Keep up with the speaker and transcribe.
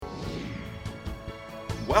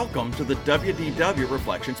Welcome to the WDW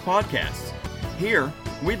Reflections Podcast. Here,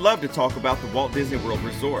 we'd love to talk about the Walt Disney World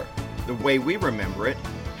Resort, the way we remember it,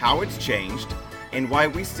 how it's changed, and why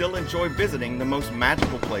we still enjoy visiting the most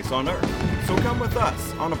magical place on Earth. So come with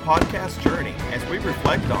us on a podcast journey as we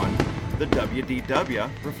reflect on the WDW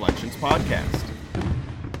Reflections Podcast.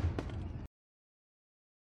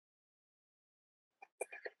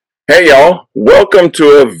 Hey y'all, welcome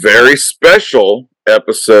to a very special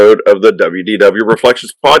episode of the WDW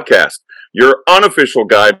Reflections Podcast, your unofficial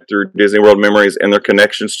guide through Disney World memories and their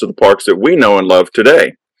connections to the parks that we know and love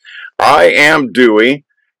today. I am Dewey,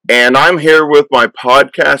 and I'm here with my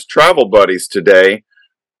podcast travel buddies today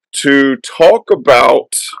to talk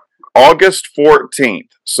about August 14th.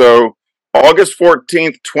 So August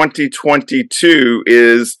 14th, 2022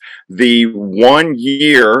 is the 1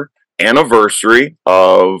 year anniversary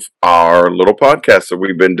of our little podcast that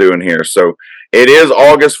we've been doing here. So it is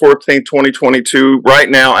August 14th, 2022 right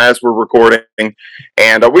now as we're recording.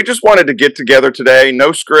 And we just wanted to get together today.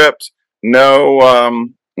 No script, no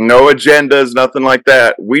agendas, nothing like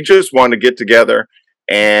that. We just want to get together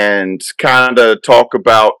and kind of talk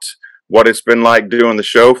about what it's been like doing the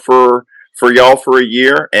show for y'all for a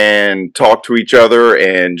year and talk to each other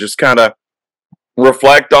and just kind of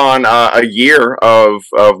reflect on a year of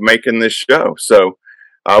making this show. So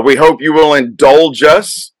we hope you will indulge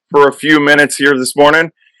us for a few minutes here this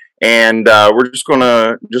morning, and we're just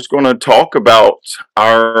gonna talk about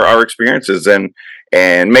our experiences and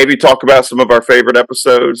maybe talk about some of our favorite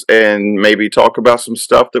episodes and maybe talk about some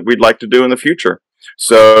stuff that we'd like to do in the future.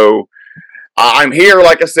 So I'm here,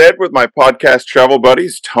 like I said, with my podcast travel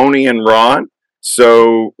buddies, Tony and Ron.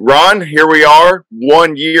 So Ron, here we are,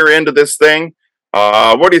 1 year into this thing.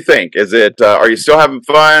 What do you think? Is it? Are you still having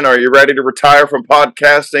fun? Are you ready to retire from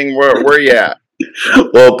podcasting? Where are you at?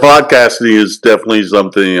 Well, podcasting is definitely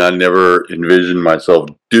something I never envisioned myself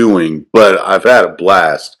doing, but I've had a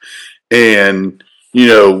blast. And,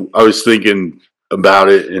 I was thinking about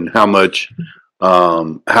it and how much,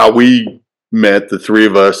 how we met, the three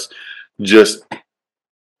of us, just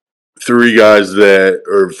three guys I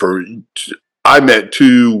met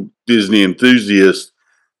two Disney enthusiasts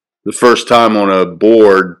the first time on a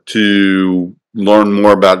board to learn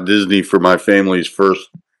more about Disney for my family's first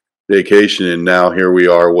vacation, and now here we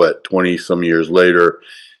are 20 some years later,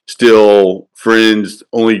 still friends,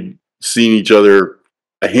 only seen each other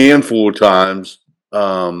a handful of times.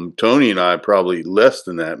 Tony and I probably less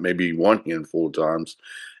than that, maybe one handful of times,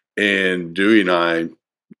 and Dewey and I,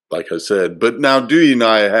 like I said, but now Dewey and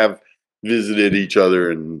I have visited each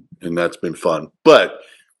other, and that's been fun. But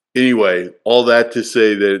anyway, all that to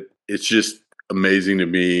say that it's just amazing to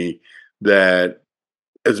me that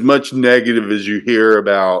as much negative as you hear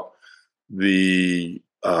about the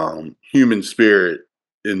human spirit,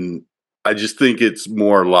 and I just think it's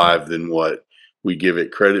more alive than what we give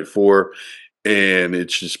it credit for, and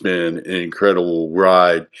it's just been an incredible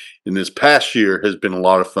ride. And this past year has been a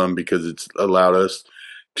lot of fun because it's allowed us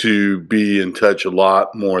to be in touch a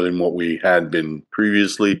lot more than what we had been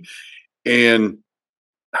previously. And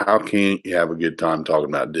how can you have a good time talking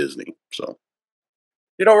about Disney? So,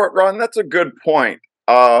 you know what, Ron? That's a good point.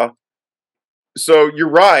 So you're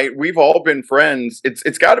right. We've all been friends.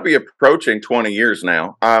 It's got to be approaching 20 years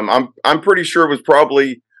now. I'm pretty sure it was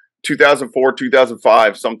probably 2004,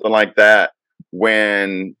 2005, something like that,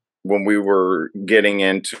 when we were getting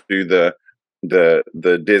into the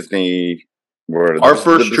Disney. Our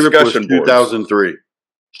first trip was 2003.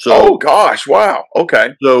 So, oh gosh, wow.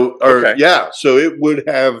 Okay. So, so it would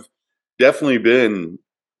have definitely been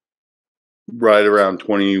right around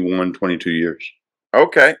 21, 22 years.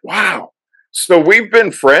 Okay. Wow. So we've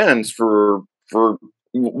been friends for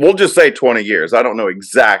we'll just say 20 years. I don't know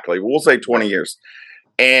exactly. We'll say 20 years.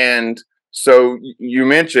 And so you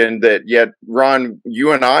mentioned that, Ron,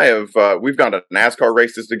 you and I we've gone to NASCAR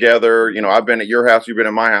races together. I've been at your house. You've been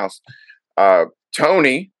at my house.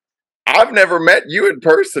 Tony, I've never met you in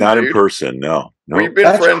person. Not dude. in person, no. We've been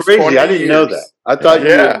That's friends. Crazy. I didn't know years. that. I thought you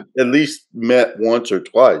had at least met once or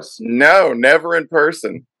twice. No, never in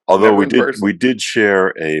person. Although we did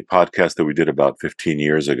share a podcast that we did about 15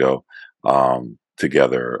 years ago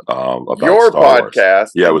together about your Star podcast.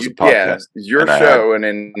 Wars. Yeah, it was a podcast. Yeah, your show, and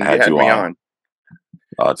then you had me on.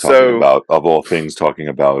 Talking about, of all things, talking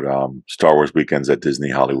about Star Wars weekends at Disney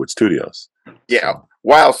Hollywood Studios. Yeah.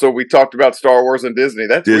 Wow. So we talked about Star Wars and Disney.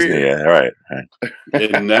 That's Disney, weird. yeah, right.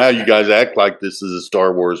 And now you guys act like this is a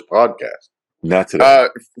Star Wars podcast. Not today.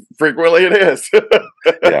 Frequently it is. Yeah,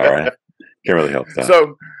 right. Can't really help that.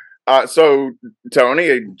 So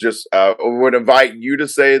Tony, I just would invite you to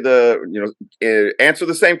say answer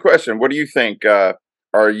the same question. What do you think?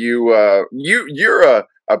 Are you you're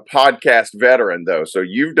a podcast veteran though. So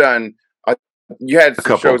you've done you had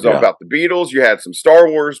some shows on about the Beatles. You had some Star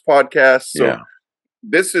Wars podcasts. So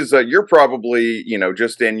this is you're probably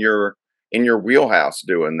just in your wheelhouse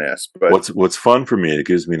doing this. But what's fun for me, it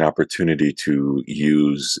gives me an opportunity to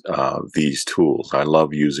use these tools. I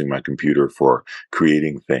love using my computer for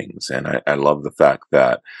creating things, and I love the fact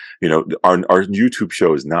that our YouTube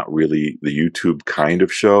show is not really the YouTube kind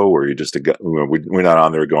of show where you just we're not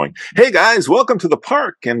on there going, "Hey guys, welcome to the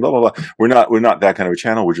park," and blah blah blah. We're not that kind of a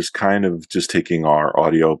channel. We're just kind of just taking our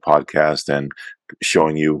audio podcast and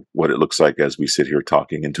showing you what it looks like as we sit here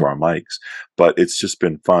talking into our mics. But it's just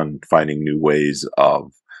been fun finding new ways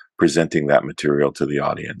of presenting that material to the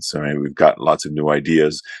audience. I mean, we've got lots of new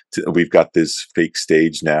ideas. We've got this fake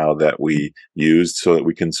stage now that we used so that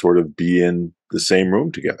we can sort of be in the same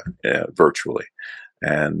room together virtually.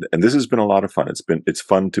 And this has been a lot of fun. It's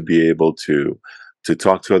fun to be able to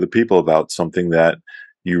talk to other people about something that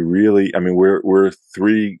you really, I mean, we're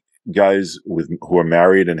three guys who are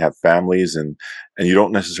married and have families, and you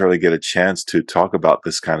don't necessarily get a chance to talk about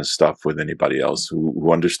this kind of stuff with anybody else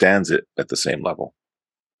who understands it at the same level.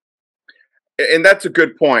 And that's a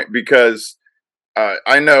good point, because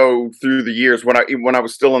I know through the years when I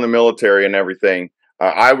was still in the military and everything,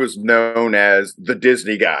 I was known as the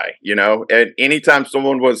Disney guy, and anytime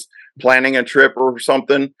someone was planning a trip or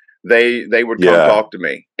something, they would come talk to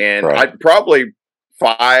me, and I'd probably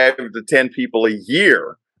 5 to 10 people a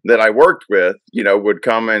year that I worked with, would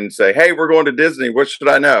come and say, "Hey, we're going to Disney. What should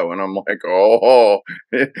I know?" And I'm like, "Oh,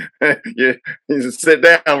 you just sit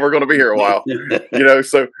down. We're going to be here a while."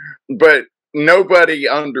 So, but nobody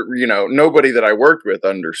that I worked with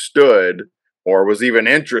understood or was even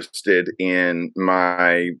interested in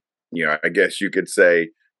my, I guess you could say,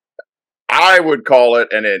 I would call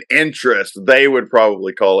it an interest. They would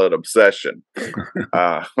probably call it obsession.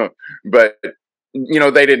 But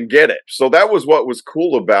they didn't get it. So that was what was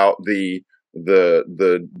cool about the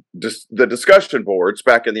discussion boards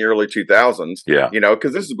back in the early 2000s. Yeah.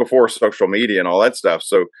 Because this is before social media and all that stuff.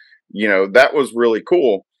 So, that was really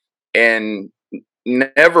cool. And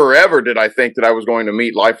never ever did I think that I was going to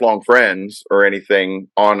meet lifelong friends or anything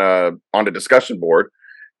on a discussion board.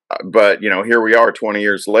 But here we are 20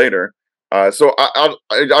 years later. So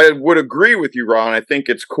I would agree with you, Ron. I think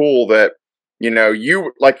it's cool that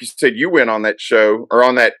you, like you said, you went on that show or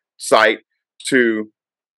on that site to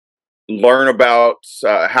learn about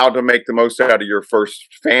how to make the most out of your first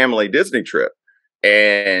family Disney trip.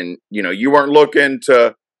 And, you weren't looking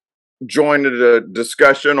to join a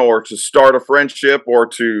discussion or to start a friendship or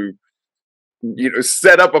to,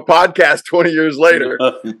 set up a podcast 20 years later,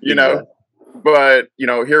 but,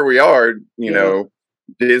 here we are,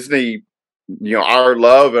 Disney, our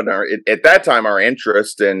love and at that time, our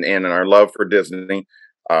interest and our love for Disney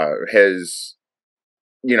has,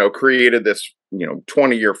 created this,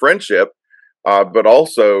 20-year friendship, but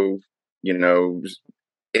also,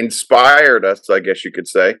 inspired us, I guess you could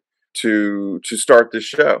say, to start this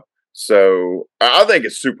show. So I think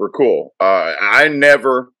it's super cool. I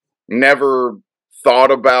never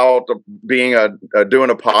thought about being doing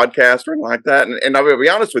a podcast or anything like that. And I will be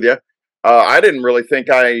honest with you, I didn't really think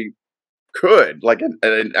I could. Like,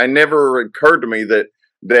 I never occurred to me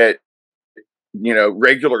that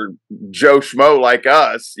regular Joe Schmo like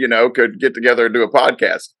us, could get together and do a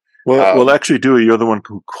podcast. Well, actually, Dewey, you're the one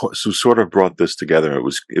who sort of brought this together. It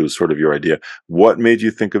was sort of your idea. What made you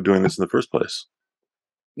think of doing this in the first place?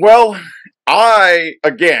 Well, I'm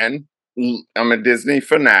a Disney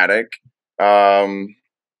fanatic. I'm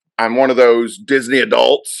one of those Disney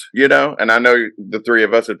adults, and I know the three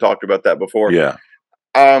of us have talked about that before. Yeah.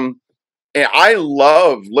 And I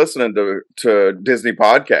love listening to Disney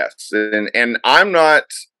podcasts, and I'm not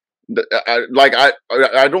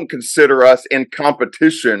I don't consider us in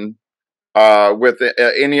competition with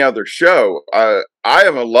any other show. I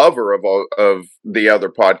am a lover of the other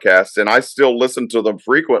podcasts, and I still listen to them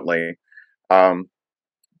frequently.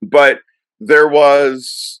 But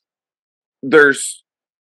there's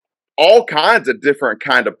all kinds of different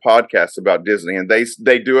kind of podcasts about Disney, and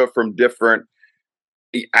they do it from different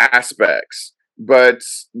aspects. But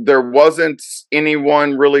there wasn't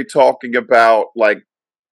anyone really talking about like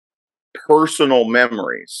personal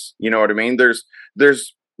memories. You know what I mean? There's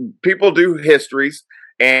people do histories,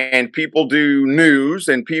 and people do news,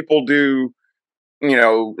 and people do,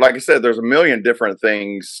 like I said, there's a million different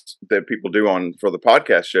things that people do for the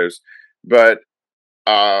podcast shows. But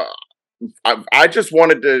I just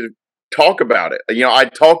wanted to talk about it. I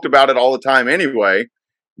talked about it all the time anyway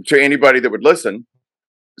to anybody that would listen.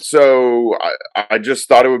 So I just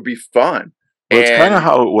thought it would be fun. Well, it's kind of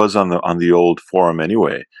how it was on the old forum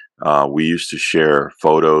anyway. We used to share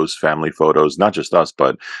photos, family photos, not just us,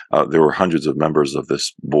 but there were hundreds of members of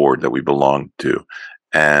this board that we belonged to,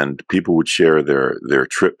 and people would share their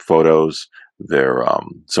trip photos, their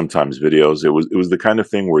sometimes videos. It was the kind of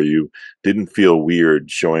thing where you didn't feel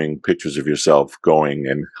weird showing pictures of yourself going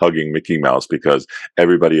and hugging Mickey Mouse because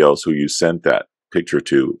everybody else who you sent that picture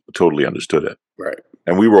to totally understood it. Right.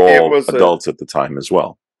 And we were all adults at the time as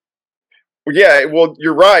well. Yeah, well,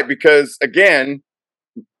 you're right, because again,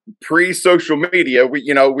 pre-social media,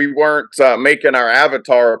 we weren't making our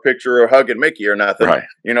avatar a picture of hugging Mickey or nothing. Right.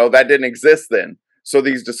 That didn't exist then. So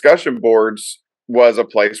these discussion boards was a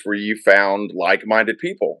place where you found like-minded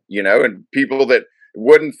people, and people that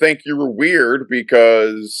wouldn't think you were weird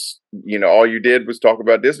because, all you did was talk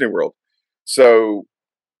about Disney World. So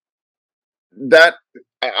that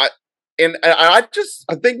I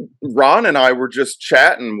think Ron and I were just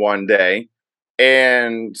chatting one day,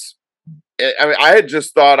 and I had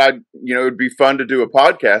just thought it'd be fun to do a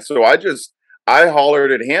podcast. So I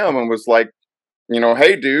hollered at him and was like,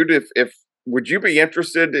 hey dude, if would you be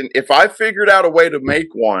interested in, if I figured out a way to make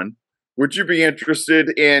one, would you be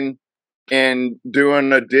interested in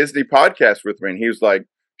doing a Disney podcast with me? And he was like,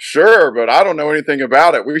 sure, but I don't know anything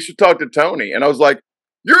about it. We should talk to Tony. And I was like,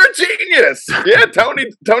 you're a genius. Yeah,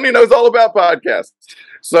 Tony knows all about podcasts.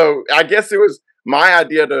 So I guess it was my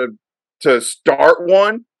idea to start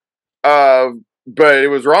one. But it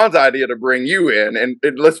was Ron's idea to bring you in, and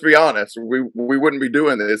let's be honest, we wouldn't be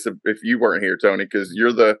doing this if you weren't here, Tony, because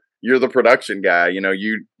you're the production guy. You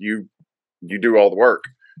do all the work.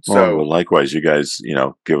 So well, likewise, you guys,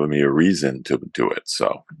 giving me a reason to do it.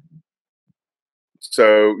 So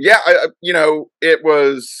yeah, it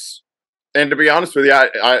was, and to be honest with you,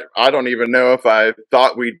 I don't even know if I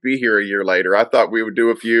thought we'd be here a year later. I thought we would do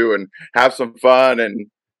a few and have some fun and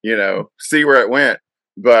see where it went.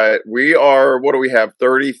 But we are, what do we have,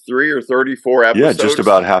 33 or 34 episodes? Yeah, just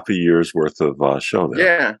about half a year's worth of show there.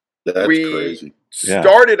 Yeah. That's crazy.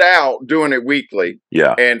 Started out doing it weekly.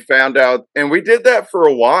 Yeah. And found out, and we did that for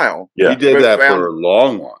a while. Yeah. We did that for a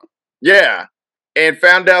long while. Yeah. And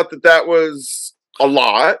found out that was a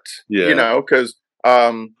lot, because...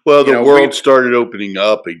 the world started opening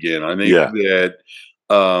up again. I think that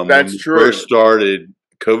that's true. First started,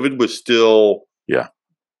 COVID was still... Yeah.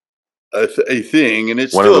 A thing, and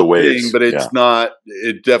it's one still of the a ways, thing, but it's not.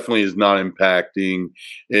 It definitely is not impacting.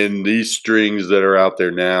 And these strings that are out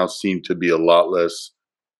there now seem to be a lot less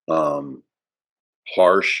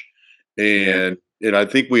harsh. And I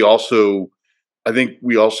think we also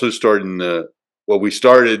started we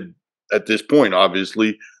started at this point,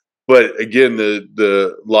 obviously, but again,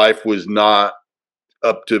 the life was not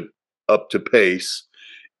up to pace.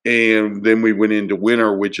 And then we went into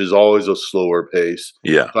winter, which is always a slower pace.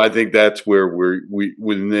 Yeah, so I think that's where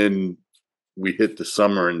then we hit the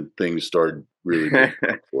summer and things started really big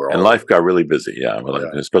and life got really busy. Yeah,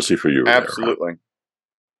 especially for you. Absolutely. There, right?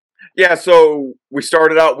 Yeah. So we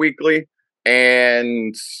started out weekly,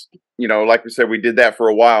 and like we said, we did that for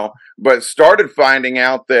a while, but started finding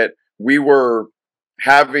out that we were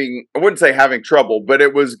I wouldn't say having trouble, but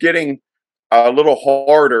it was getting a little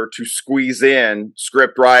harder to squeeze in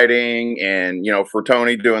script writing and, for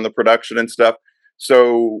Tony doing the production and stuff.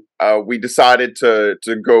 So we decided to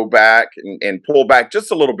go back and pull back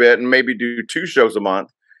just a little bit and maybe do 2 shows a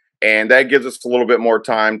month. And that gives us a little bit more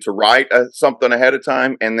time to write something ahead of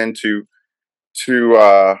time, and then to do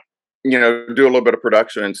a little bit of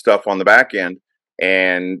production and stuff on the back end.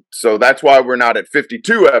 And so that's why we're not at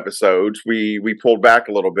 52 episodes. We pulled back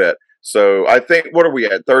a little bit. So I think, what are we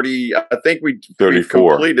at? 30? I think we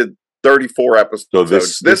 34. Completed 34 episodes. So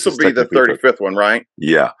this will be the 35th one, right?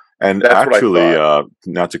 Yeah. And that's actually,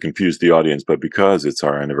 not to confuse the audience, but because it's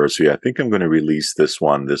our anniversary, I think I'm going to release this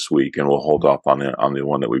one this week, and we'll hold off on the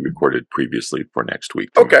one that we recorded previously for next week.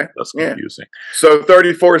 Okay. That's confusing. So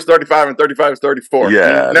 34 is 35 and 35 is 34.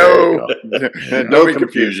 Yeah. No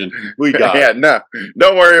confusion. We got it. No.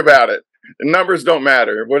 Don't worry about it. Numbers don't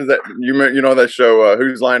matter. What is that? You know that show,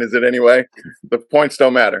 Whose Line Is It Anyway? The points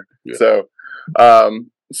don't matter. Yeah.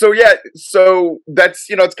 So that's,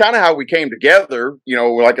 it's kind of how we came together.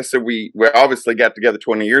 Like I said, we obviously got together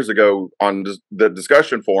 20 years ago on the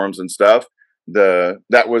discussion forums and stuff.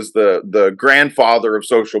 That was the grandfather of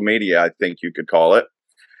social media, I think you could call it.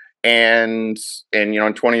 And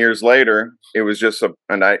 20 years later, it was just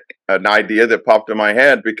an idea that popped in my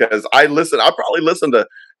head, because I probably listened to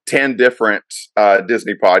 10 different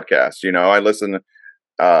Disney podcasts. I listen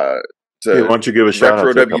to why don't you give a shout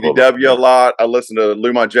out to WDW a lot. I listen to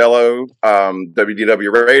Lou Mangello,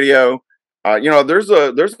 WDW Radio. There's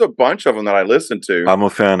a bunch of them that I listen to. I'm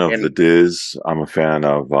a fan of The Diz. I'm a fan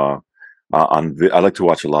of I like to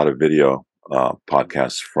watch a lot of video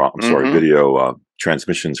podcasts video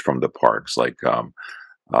transmissions from the parks, like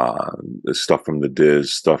the stuff from the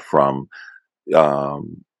Diz, stuff from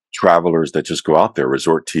travelers that just go out there,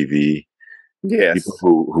 Resort TV, people Yes.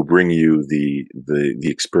 who bring you the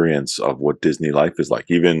experience of what Disney life is like.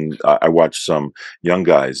 Even I watch some young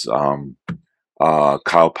guys,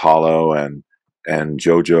 Kyle Paulo and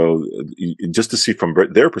Jojo, just to see from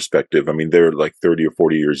their perspective. I mean, they're like 30 or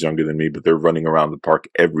 40 years younger than me, but they're running around the park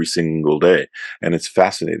every single day, and it's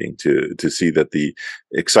fascinating to see that the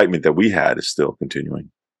excitement that we had is still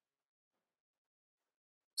continuing.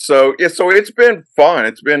 So yeah, so it's been fun.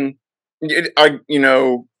 It's been,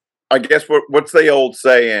 I guess what's the old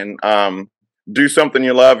saying? Do something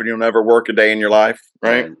you love, and you'll never work a day in your life,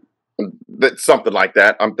 right? That's something like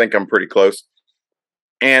that. think I'm pretty close,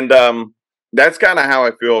 and that's kind of how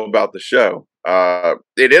I feel about the show.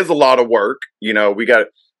 It is a lot of work. We got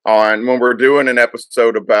on when we're doing an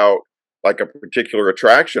episode about like a particular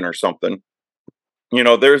attraction or something.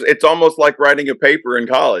 It's almost like writing a paper in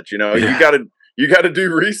college. Yeah. You got to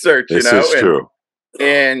do research. This is true.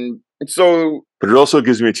 And so, but it also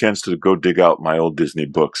gives me a chance to go dig out my old Disney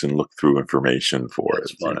books and look through information for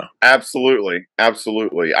it. Absolutely,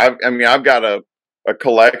 absolutely. I've got a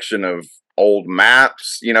collection of old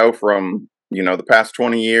maps, from the past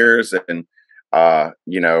 20 years, and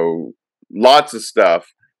lots of stuff.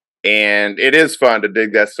 And it is fun to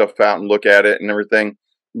dig that stuff out and look at it and everything.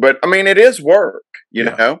 But it is work, you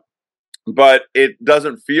know. But it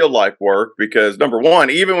doesn't feel like work because, number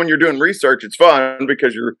one, even when you're doing research, it's fun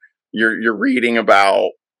because you're reading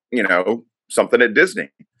about something at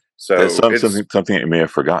Disney. So it's something that you may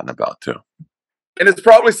have forgotten about too. And it's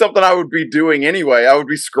probably something I would be doing anyway. I would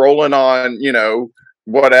be scrolling on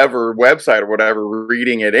whatever website or whatever,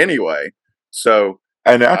 reading it anyway. So.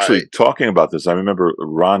 And actually, talking about this, I remember,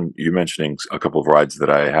 Ron, you mentioning a couple of rides that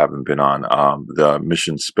I haven't been on. The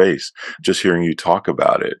Mission Space, just hearing you talk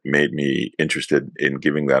about it made me interested in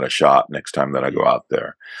giving that a shot next time that I go out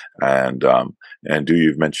there. And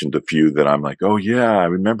you've mentioned a few that I'm like, oh yeah, I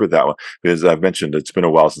remember that one. Because I've mentioned it's been a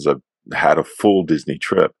while since I've had a full Disney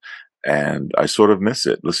trip, and I sort of miss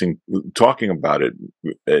it. Talking about it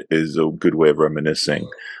is a good way of reminiscing.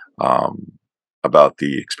 About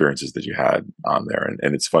the experiences that you had on there.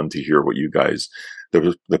 And it's fun to hear what you guys,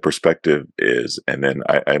 the perspective is. And then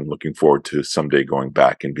I'm looking forward to someday going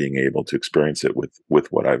back and being able to experience it with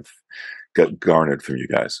what I've got garnered from you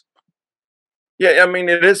guys. Yeah,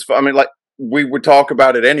 it is fun. Like we would talk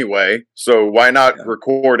about it anyway. So why not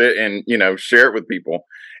record it and, share it with people?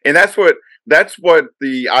 And that's what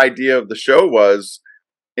the idea of the show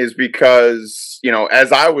is because,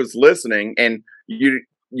 as I was listening, and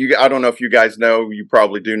I don't know if you guys know, you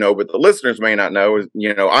probably do know, but the listeners may not know,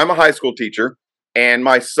 I'm a high school teacher and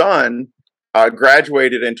my son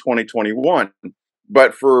graduated in 2021.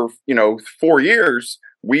 But for, 4 years,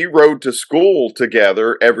 we rode to school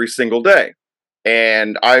together every single day.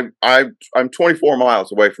 And I'm 24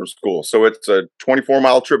 miles away from school. So it's a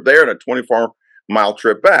 24-mile trip there and a 24-mile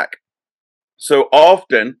trip back. So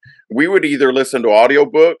often we would either listen to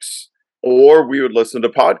audiobooks or we would listen to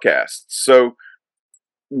podcasts. So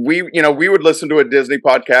we would listen to a Disney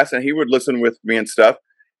podcast and he would listen with me and stuff.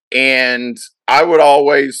 And I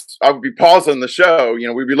would be pausing the show,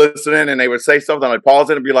 we'd be listening and they would say something. I'd pause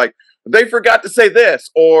it and be like, they forgot to say this,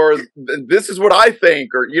 or this is what I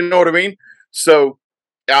think, or you know what I mean? So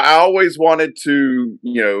I always wanted to,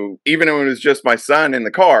 even when it was just my son in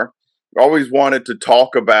the car, I always wanted to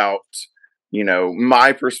talk about,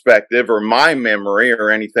 my perspective or my memory or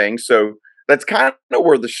anything. So that's kind of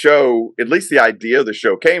where the show, at least the idea of the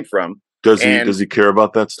show, came from. Does he care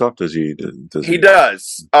about that stuff? Does he? He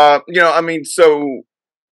does. So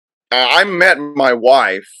I met my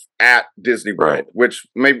wife at Disney World, right, which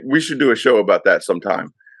maybe we should do a show about that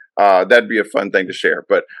sometime. That'd be a fun thing to share.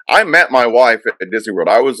 But I met my wife at Disney World.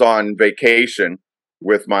 I was on vacation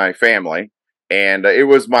with my family, and it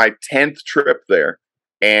was my 10th trip there.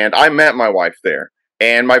 And I met my wife there,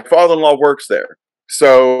 and my father-in-law works there.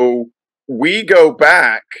 So we go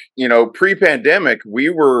back, pre-pandemic, we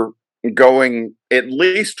were going at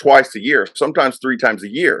least twice a year, sometimes 3 times a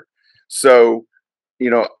year. So,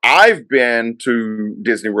 I've been to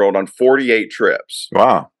Disney World on 48 trips.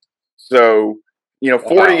 Wow. So,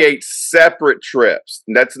 48 separate trips.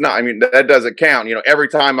 That's not, that doesn't count. Every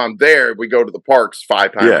time I'm there, we go to the parks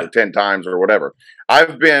 5 times or 10 times or whatever.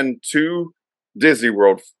 I've been to Disney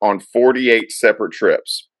World on 48 separate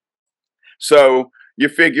trips. So, you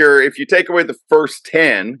figure if you take away the first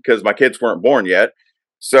 10, because my kids weren't born yet.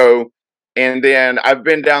 So, and then I've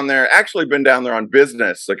been down there on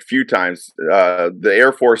business like a few times. The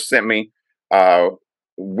Air Force sent me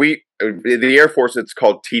the Air Force, it's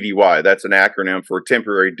called TDY. That's an acronym for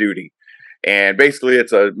temporary duty. And basically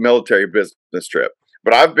it's a military business trip.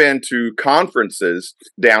 But I've been to conferences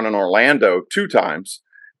down in Orlando 2 times,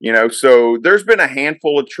 so there's been a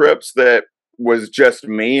handful of trips that was just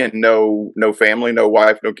me and no family, no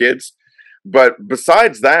wife, no kids. But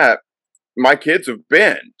besides that, my kids have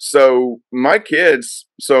been. So my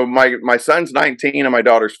son's 19 and my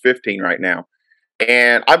daughter's 15 right now.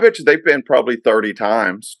 And I bet you they've been probably 30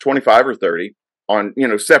 times, 25 or 30 on,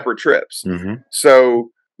 separate trips. Mm-hmm. So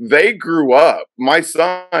they grew up. My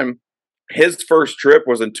son, his first trip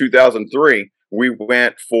was in 2003. We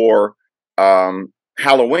went for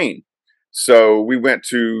Halloween. So we went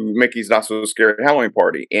to Mickey's Not So Scary Halloween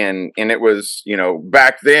party. And it was,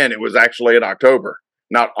 back then it was actually in October,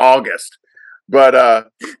 not August. But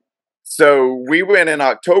so we went in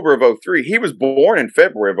October of 03. He was born in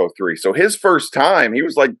February of 03. So his first time, he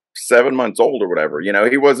was like 7 months old or whatever.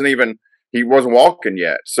 He wasn't walking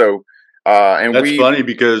yet. So and that's funny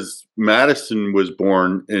because Madison was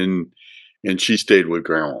born and she stayed with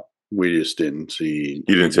grandma. We just didn't see.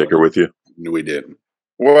 You didn't take her with you? No, we didn't.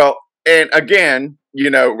 Well, and again, I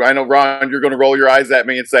know, Ron, you're going to roll your eyes at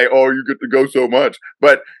me and say, "Oh, you get to go so much,"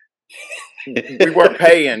 but we weren't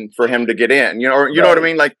paying for him to get in. You know what I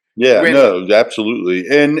mean? Like, yeah, no, absolutely.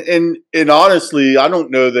 And honestly, I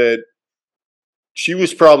don't know that she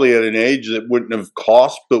was probably at an age that wouldn't have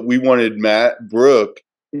cost, but we wanted Brooke.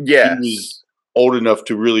 Yes. He was old enough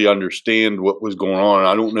to really understand what was going on.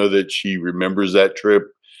 I don't know that she remembers that trip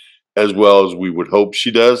as well as we would hope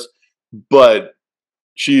she does, but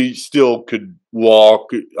she still could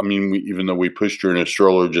walk. I mean, even though we pushed her in a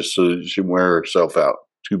stroller just so that she would wear herself out.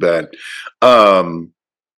 Too bad.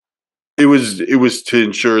 It was to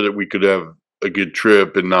ensure that we could have a good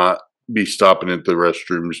trip and not be stopping at the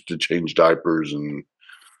restrooms to change diapers and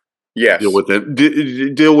deal with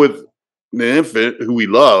it. Deal with the infant who we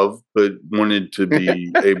love, but wanted to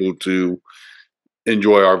be able to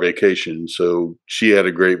enjoy our vacation. So she had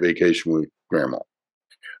a great vacation with grandma.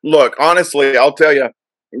 Look, honestly, I'll tell you,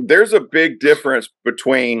 there's a big difference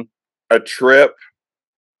between a trip,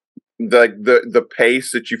 the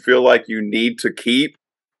pace that you feel like you need to keep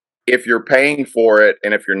if you're paying for it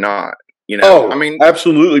and if you're not. I mean,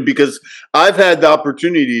 absolutely, because I've had the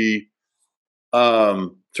opportunity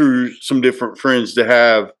through some different friends to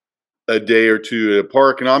have a day or two at a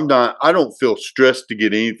park, and I don't feel stressed to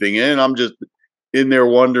get anything in. I'm just in there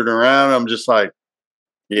wandering around. I'm just like,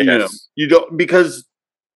 yes. You don't, because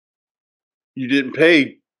you didn't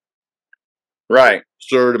pay right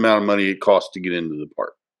absurd amount of money it costs to get into the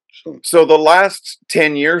park. So the last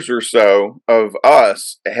 10 years or so of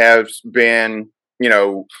us has been,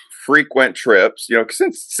 frequent trips,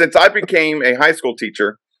 since I became a high school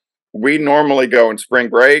teacher. We normally go in spring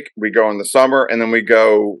break, we go in the summer, and then we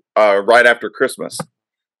go right after Christmas.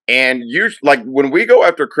 And like when we go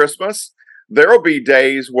after Christmas, there will be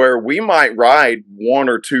days where we might ride 1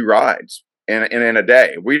 or 2 rides in a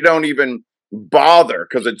day. We don't even bother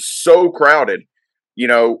because it's so crowded.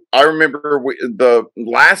 I remember the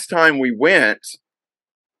last time we went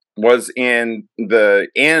was in the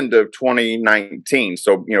end of 2019.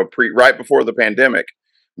 So, right before the pandemic,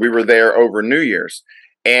 we were there over New Year's.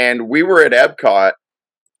 And we were at Epcot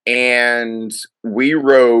and we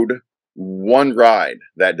rode 1 ride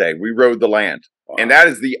that day. We rode the land. Wow. And that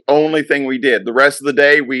is the only thing we did. The rest of the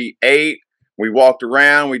day we ate, we walked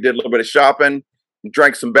around, we did a little bit of shopping,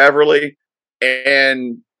 drank some Beverly,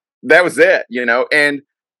 and that was it, and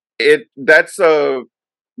that's a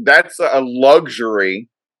luxury.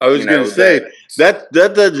 I was going to say that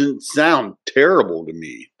doesn't sound terrible to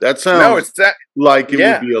me. That sounds like it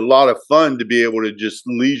would be a lot of fun to be able to just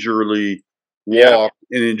leisurely walk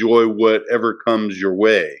and enjoy whatever comes your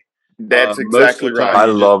way. That's exactly right. I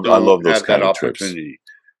love those kind of trips.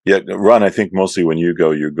 Yeah, Ron, I think mostly when you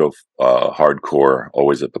go hardcore,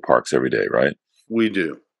 always at the parks every day, right? We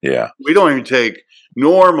do. Yeah. We don't even take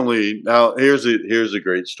normally. Now here's a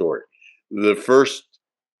great story. The first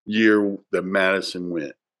year that Madison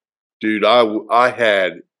went, dude, I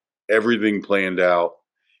had everything planned out,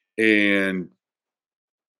 and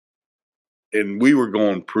we were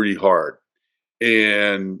going pretty hard.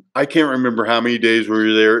 And I can't remember how many days we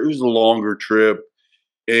were there. It was a longer trip,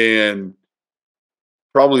 and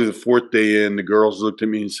probably the 4th day in, the girls looked at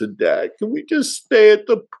me and said, "Dad, can we just stay at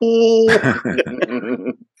the pool?"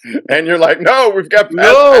 And you're like, "No, we've got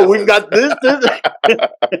we've got this."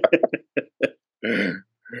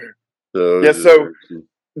 So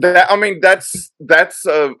that's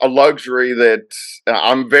a luxury that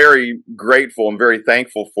I'm very grateful and very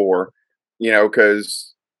thankful for,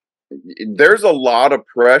 because there's a lot of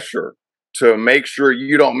pressure to make sure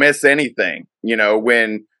you don't miss anything,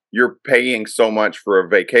 when you're paying so much for a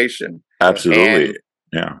vacation. Absolutely.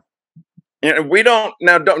 We don't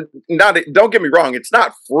don't get me wrong, it's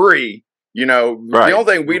not free. Right. The only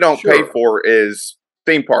thing we don't pay for is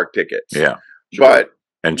theme park tickets. Yeah. But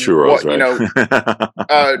and churros, right?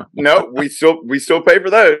 No, we still pay for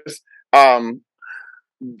those. And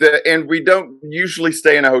we don't usually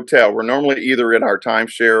stay in a hotel. We're normally either in our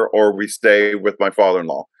timeshare or we stay with my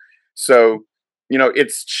father-in-law. So,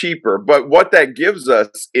 it's cheaper. But what that gives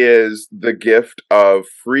us is the gift of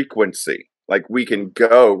frequency. Like, we can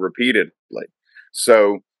go repeatedly.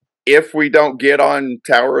 So if we don't get on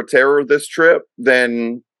Tower of Terror this trip,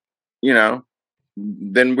 then,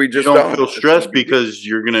 then we just don't feel stressed because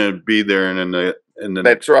you're going to be there in the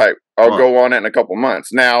That's right. I'll go on it in a couple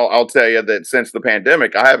months. Now, I'll tell you that since the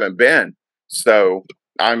pandemic, I haven't been. So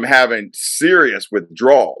I'm having serious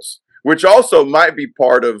withdrawals, which also might be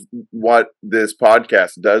part of what this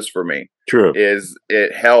podcast does for me. True. Is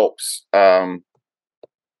it helps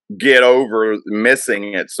get over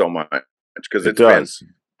missing it so much, because it's been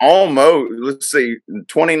almost, let's see,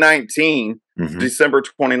 2019, December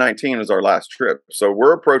 2019 is our last trip. So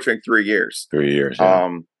we're approaching 3 years. 3 years.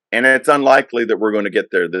 And it's unlikely that we're going to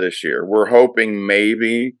get there this year. We're hoping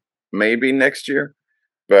maybe next year,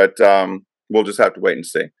 but we'll just have to wait and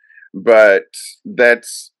see. But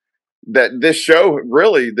this show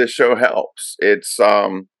helps. It's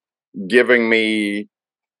giving me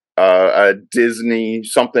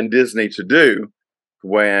something Disney to do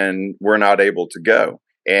when we're not able to go.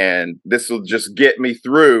 And this will just get me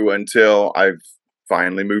through until I've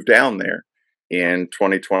finally moved down there in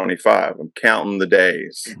 2025. I'm counting the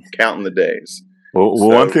days. Well,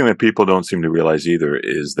 one thing that people don't seem to realize either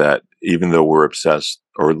is that even though we're obsessed,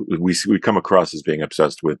 or we come across as being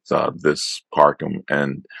obsessed with this park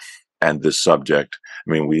and this subject.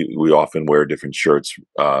 I mean, we often wear different shirts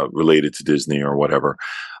related to Disney or whatever.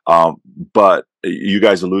 But you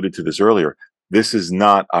guys alluded to this earlier. This is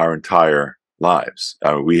not our entire lives.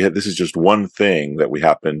 This is just one thing that we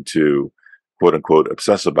happen to, quote unquote,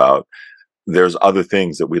 obsess about. There's other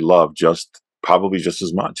things that we love probably just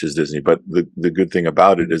as much as Disney. But the good thing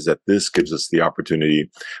about it is that this gives us the opportunity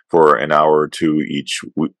for an hour or two each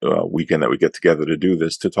weekend that we get together to do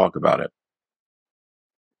this, to talk about it.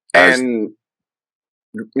 And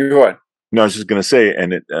what? No, I was just going to say,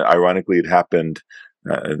 and ironically, it happened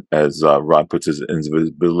as Ron puts his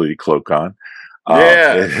invisibility cloak on.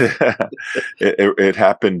 It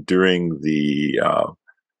happened during the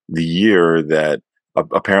year that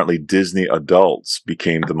apparently Disney adults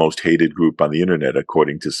became the most hated group on the internet,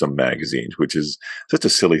 according to some magazines, which is such a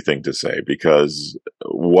silly thing to say, because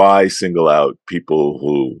why single out people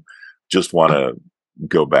who just want to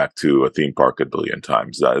go back to a theme park a billion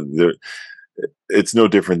times? It's no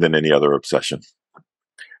different than any other obsession.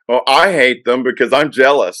 Well, I hate them because I'm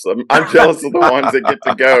jealous. I'm jealous of the ones that get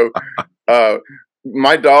to go.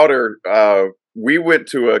 My daughter, we went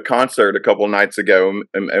to a concert a couple of nights ago,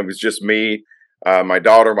 and it was just me, my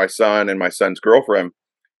daughter, my son, and my son's girlfriend.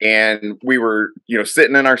 And we were,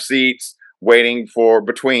 sitting in our seats waiting for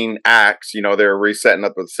between acts. They were resetting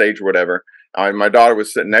up the stage or whatever. My daughter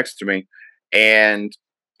was sitting next to me, and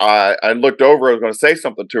I looked over. I was going to say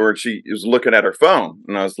something to her, and she was looking at her phone.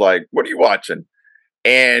 And I was like, "What are you watching?"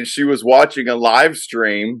 And she was watching a live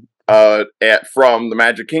stream from the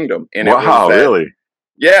Magic Kingdom. And wow, really?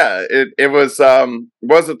 Yeah, it was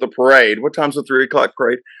wasn't the parade. What time's the 3 o'clock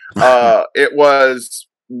parade? It was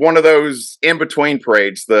one of those in between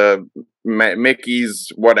parades, the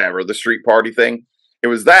Mickey's whatever, the street party thing. It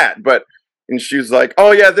was that, and she was like,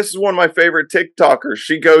 "Oh yeah, this is one of my favorite TikTokers.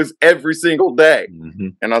 She goes every single day."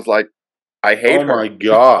 And I was like, I hate her. Oh my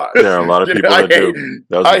God. There are a lot of people that do.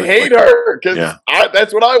 I hate her because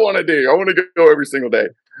that's what I want to do. I want to go every single day.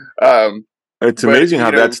 It's amazing how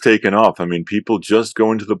that's taken off. I mean, people just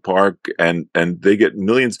go into the park and they get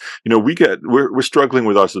millions. We're struggling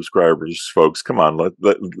with our subscribers, folks. Come on,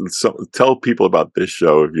 let's tell people about this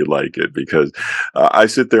show if you like it, because I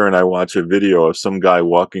sit there and I watch a video of some guy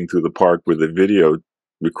walking through the park with a video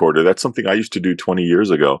recorder. That's something I used to do 20 years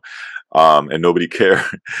ago. And nobody cared.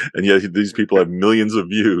 And yet these people have millions of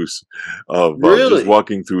views of just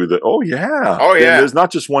walking through the. Oh yeah. And there's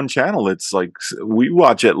not just one channel. It's like we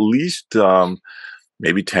watch at least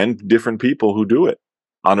maybe 10 different people who do it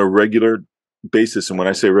on a regular basis. And when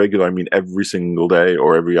I say regular, I mean every single day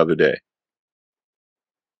or every other day.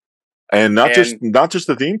 And not just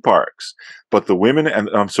the theme parks, but the women. And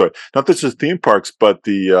I'm sorry, not just the theme parks, but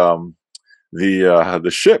the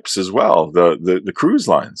ships as well, the cruise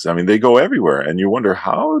lines. I mean, they go everywhere, and you wonder,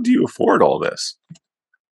 how do you afford all this?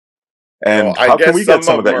 And how can we get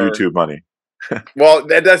some of that YouTube money? Well,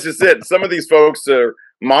 that's just it. Some of these folks are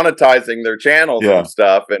monetizing their channels Yeah. and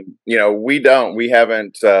stuff, and we don't. We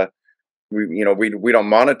haven't. We don't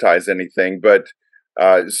monetize anything, but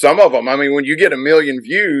some of them. I mean, when you get 1 million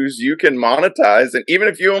views, you can monetize, and even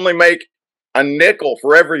if you only make a nickel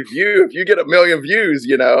for every view, if you get 1 million views,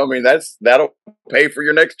 I mean, that'll pay for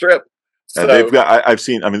your next trip. And So they've got. I've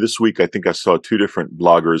seen. I mean, this week I think I saw 2 different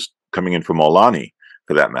bloggers coming in from Olani,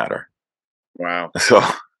 for that matter. wow. So.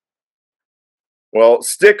 Well,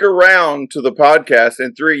 stick around to the podcast.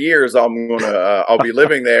 In 3 years, I'll be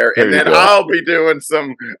living there, There and you then go. I'll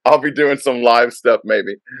be doing some live stuff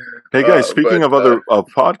maybe. Hey guys, speaking of other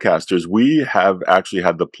podcasters, we have actually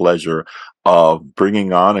had the pleasure of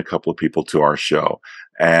bringing on a couple of people to our show,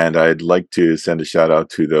 and I'd like to send a shout out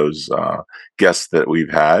to those guests that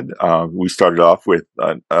we've had. We started off with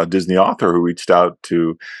a Disney author who reached out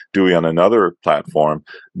to Dewey on another platform,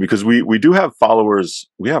 because we do have followers.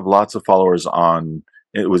 We have lots of followers on.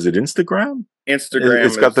 Was it Instagram? Instagram.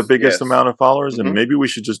 It's got the biggest yes. amount of followers, Mhm. and maybe we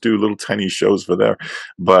should just do little tiny shows for there.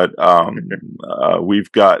 But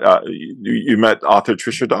we've got you met author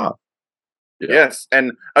Trisha Daw. Yeah. Yes,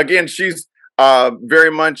 and again, she's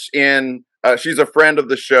very much in. She's a friend of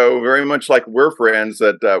the show, very much like we're friends.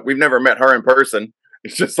 That we've never met her in person.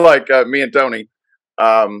 It's just like me and Tony.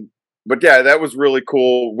 But yeah, that was really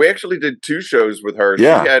cool. We actually did 2 shows with her.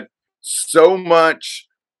 Yeah. She had so much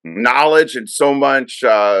knowledge and so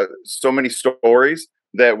many stories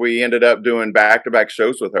that we ended up doing back-to-back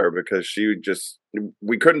shows with her, because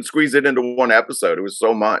we couldn't squeeze it into one episode. It was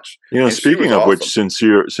so much. And Speaking of which, since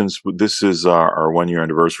this is our 1-year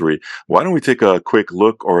anniversary, why don't we take a quick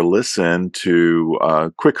look or listen to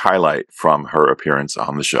a quick highlight from her appearance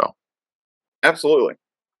on the show? Absolutely.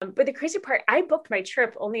 But the crazy part, I booked my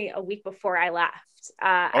trip only a week before I left.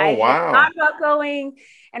 I wow. thought about going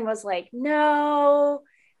and was like, no,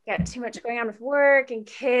 got too much going on with work and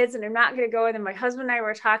kids, and I'm not going to go. And then my husband and I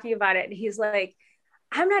were talking about it, and he's like,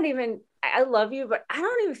 I love you, but I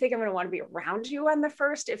don't even think I'm going to want to be around you on the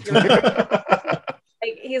first. If you're like,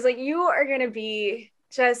 he's like, you are going to be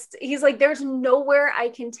he's like, there's nowhere I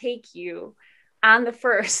can take you on the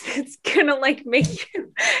first. It's going to like make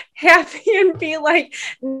you happy and be like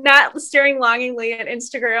not staring longingly at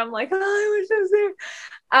Instagram. Like, oh, I wish I was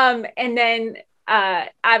there. And then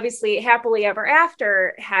obviously Happily Ever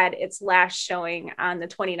After had its last showing on the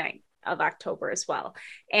 29th of October as well.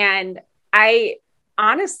 And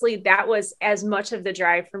honestly, that was as much of the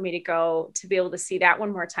drive for me to go to be able to see that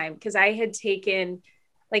one more time, because I had taken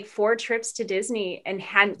like 4 trips to Disney and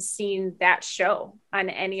hadn't seen that show on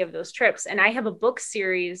any of those trips. And I have a book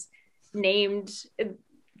series named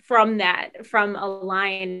from a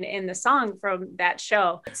line in the song from that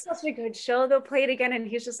show. It's such a good show. They'll play it again. And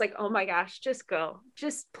he's just like, oh my gosh, just go,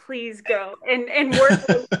 just please go. And we're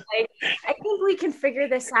like, I think we can figure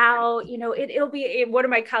this out. It'll be, one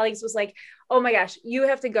of my colleagues was like, oh my gosh, you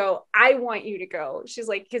have to go. I want you to go. She's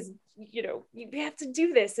like, because you have to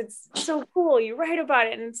do this. It's so cool. You write about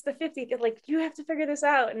it and it's the 50th. Like, you have to figure this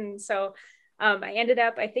out. And so I ended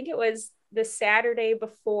up, I think it was the Saturday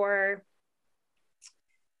before.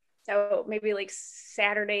 So maybe like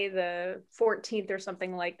Saturday the 14th or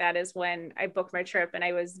something like that is when I booked my trip, and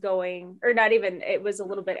I was going, or not even, it was a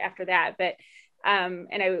little bit after that, but and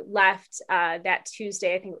I left that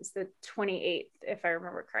Tuesday. I think it was the 28th, if I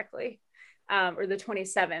remember correctly, or the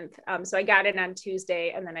 27th. So I got in on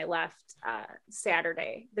Tuesday, and then I left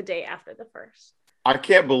Saturday, the day after the first. I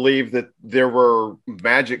can't believe that there were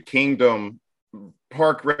Magic Kingdom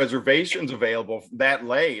park reservations available that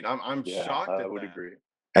late. I'm shocked. I would agree.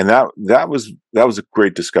 And that was a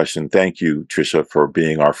great discussion. Thank you, Trisha, for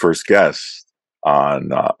being our first guest on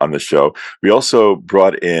the show. We also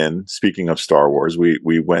brought in, speaking of Star Wars,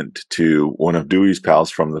 we went to one of Dewey's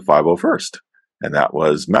pals from the 501st, and that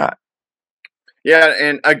was Matt. Yeah,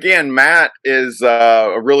 and again, Matt is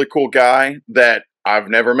a really cool guy that I've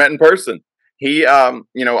never met in person. He, I'm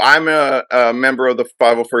a member of the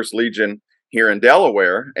 501st Legion here in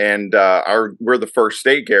Delaware, and we're the first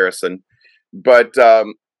state garrison. But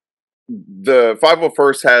the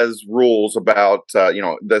 501st has rules about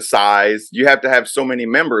the size. You have to have so many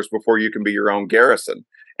members before you can be your own garrison.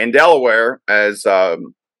 And Delaware, as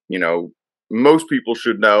most people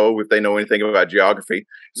should know if they know anything about geography,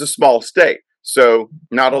 is a small state. So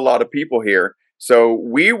not a lot of people here. So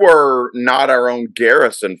we were not our own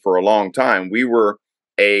garrison for a long time. We were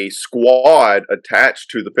a squad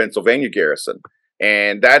attached to the Pennsylvania garrison.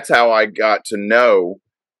 And that's how I got to know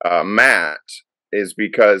Matt, is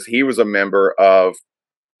because he was a member of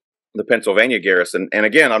the Pennsylvania garrison. And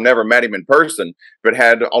again, I've never met him in person, but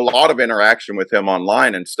had a lot of interaction with him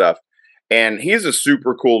online and stuff. And he's a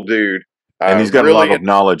super cool dude. And he's got a Really, lot of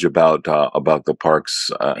knowledge about the parks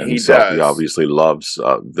he himself. He does. obviously loves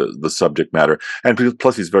the subject matter, and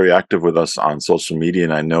plus he's very active with us on social media.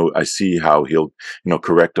 And I see how he'll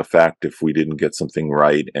correct a fact if we didn't get something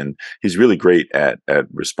right, and he's really great at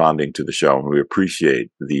responding to the show. And we appreciate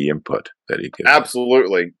the input that he gives.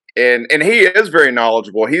 Absolutely, and he is very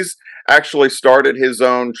knowledgeable. He's actually started his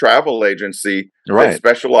own travel agency that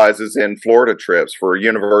specializes in Florida trips for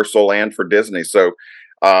Universal and for Disney. So.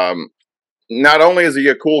 Not only is he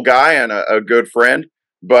a cool guy and a good friend,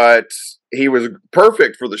 but he was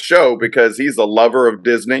perfect for the show because he's a lover of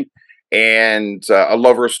Disney and a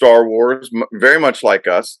lover of Star Wars, very much like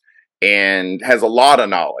us, and has a lot of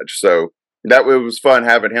knowledge. So it was fun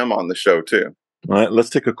having him on the show too. All right, let's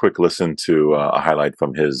take a quick listen to a highlight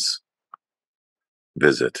from his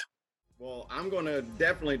visit. Well, I'm going to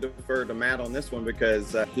definitely defer to Matt on this one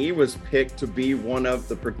because he was picked to be one of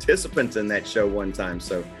the participants in that show one time.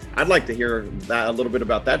 So I'd like to hear a little bit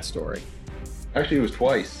about that story. Actually, it was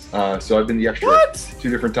twice. So I've been the extra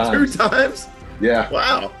 2 different times. 2 times? Yeah.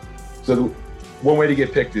 Wow. So the one way to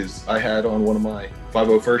get picked is I had on one of my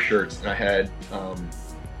 501st shirts, and I had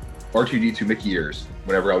R2D2 Mickey ears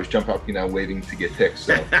whenever I was jump up, waiting to get picked.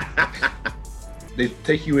 So they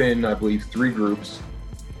take you in, I believe, 3 groups.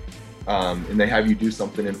 And they have you do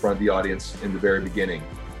something in front of the audience in the very beginning.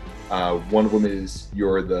 One of them is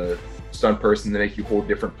you're the stunt person. They make you hold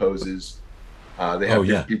different poses. They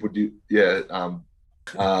have people do,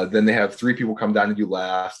 then they have 3 people come down and do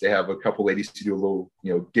laughs. They have a couple ladies to do a little,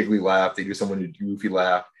 giggly laugh. They do someone to do goofy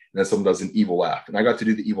laugh, and then someone does an evil laugh. And I got to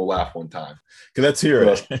do the evil laugh one time. Let's hear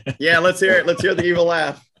it. Yeah, let's hear it. Let's hear the evil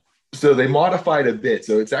laugh. So they modified a bit.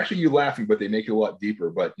 So it's actually you laughing, but they make it a lot deeper.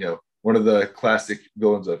 But one of the classic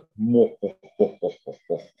villains of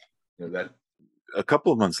that. A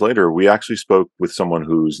couple of months later, we actually spoke with someone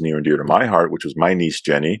who's near and dear to my heart, which was my niece,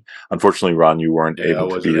 Jenny. Unfortunately, Ron, you weren't able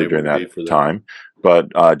to be here during that time. But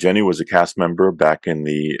Jenny was a cast member back in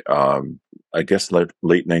the, I guess,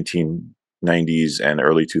 late 1990s and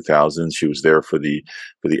early 2000s. She was there for the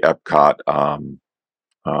Epcot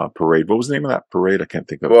parade. What was the name of that parade? I can't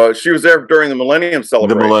think of it. Well, she was there during the Millennium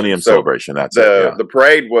Celebration. The Millennium Celebration, that's it. Yeah. The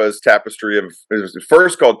parade was it was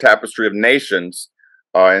first called Tapestry of Nations,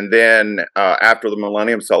 and then after the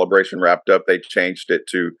Millennium Celebration wrapped up, they changed it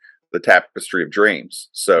to the Tapestry of Dreams.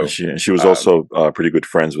 So she was also pretty good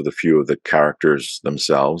friends with a few of the characters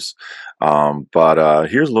themselves. But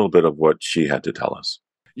here's a little bit of what she had to tell us.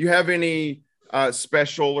 You have any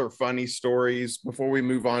special or funny stories before we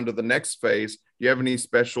move on to the next phase? Do you have any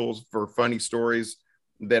specials for funny stories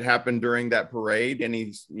that happened during that parade?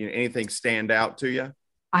 Anything stand out to you?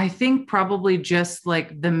 I think probably just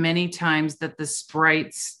like the many times that the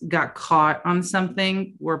sprites got caught on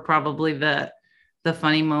something were probably the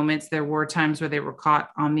funny moments. There were times where they were caught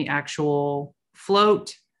on the actual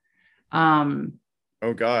float.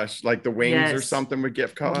 Oh gosh, like the wings or something would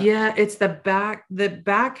get caught. Yeah, it's the back. The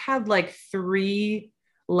back had like 3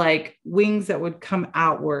 like wings that would come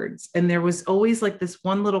outwards, and there was always like this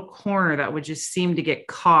one little corner that would just seem to get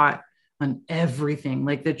caught on everything,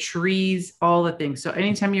 like the trees, all the things. So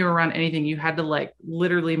anytime you were around anything, you had to like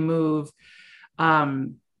literally move.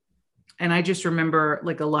 And I just remember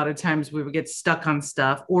like a lot of times we would get stuck on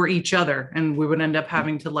stuff or each other, and we would end up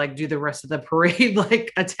having to like do the rest of the parade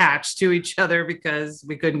like attached to each other because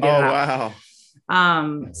we couldn't get out.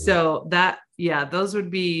 Wow. So that, those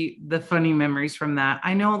would be the funny memories from that.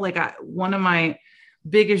 I know like one of my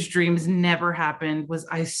biggest dreams never happened was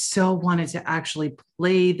I so wanted to actually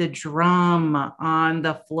play the drum on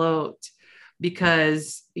the float.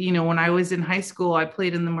 Because, when I was in high school, I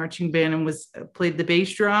played in the marching band and played the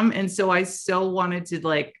bass drum. And so I so wanted to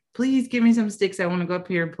like, please give me some sticks. I want to go up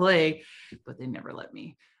here and play, but they never let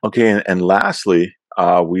me. Okay. And lastly,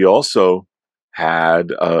 we also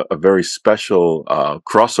had a very special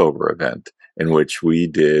crossover event in which we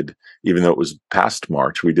did, even though it was past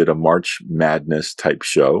March, we did a March Madness type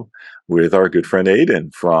show with our good friend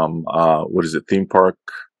Aiden from, Theme Park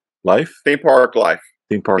Life? Theme Park Life.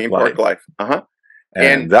 Uh-huh.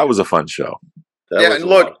 And that was a fun show. And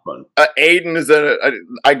look, Aiden is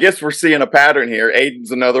I guess we're seeing a pattern here.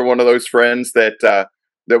 Aiden's another one of those friends that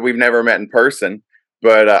we've never met in person,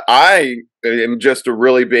 but I am just a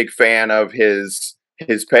really big fan of his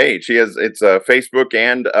page. It's a Facebook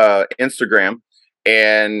and Instagram,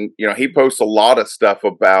 and he posts a lot of stuff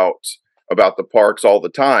about the parks all the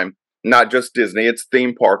time. Not just Disney, it's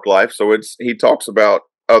Theme Park Life. So he talks about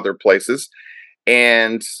other places.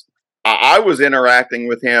 And I was interacting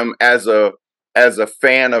with him as a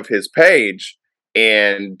fan of his page,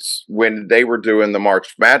 and when they were doing the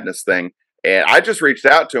March Madness thing, and I just reached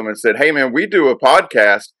out to him and said, "Hey man, we do a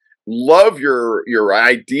podcast. love your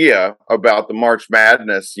idea about the March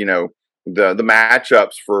Madness, the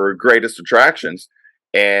matchups for greatest attractions.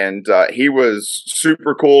 And he was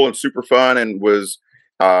super cool and super fun, and was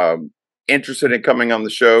interested in coming on the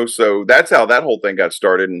show. So that's how that whole thing got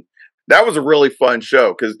started. And that was a really fun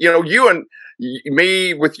show because, you and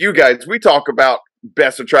me with you guys, we talk about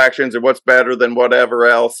best attractions and what's better than whatever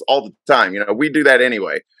else all the time. We do that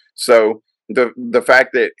anyway. So the fact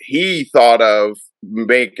that he thought of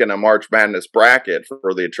making a March Madness bracket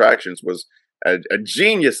for the attractions was a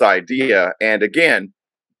genius idea. And again,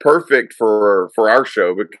 perfect for our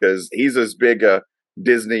show because he's as big a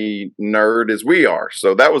Disney nerd as we are.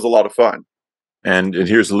 So that was a lot of fun. And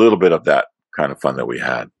here's a little bit of that kind of fun that we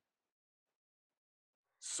had.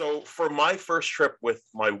 So for my first trip with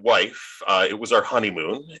my wife, it was our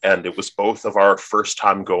honeymoon, and it was both of our first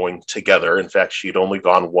time going together. In fact, she'd only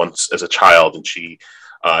gone once as a child, and she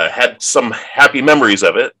had some happy memories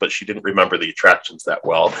of it, but she didn't remember the attractions that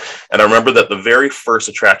well. And I remember that the very first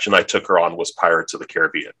attraction I took her on was Pirates of the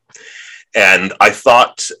Caribbean. And I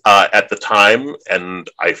thought at the time, and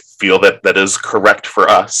I feel that that is correct for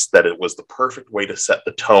us, that it was the perfect way to set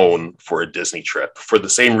the tone for a Disney trip for the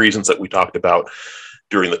same reasons that we talked about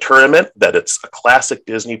during the tournament, that it's a classic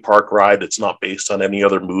Disney park ride. It's not based on any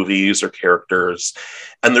other movies or characters.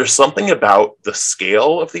 And there's something about the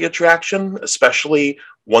scale of the attraction, especially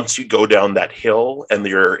once you go down that hill and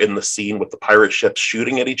you're in the scene with the pirate ships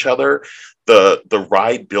shooting at each other. The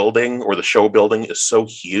ride building or the show building is so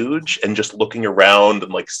huge, and just looking around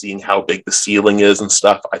and like seeing how big the ceiling is and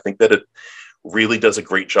stuff, I think that it really does a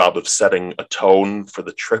great job of setting a tone for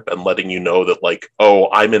the trip and letting you know that, like, oh,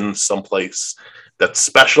 I'm in someplace that's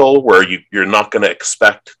special, where you're not going to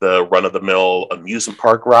expect the run-of-the-mill amusement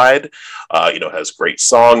park ride. Has great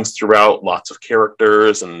songs throughout, lots of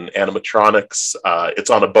characters and animatronics. It's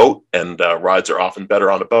on a boat, and rides are often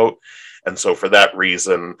better on a boat. And so for that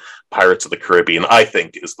reason, Pirates of the Caribbean, I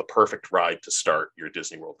think, is the perfect ride to start your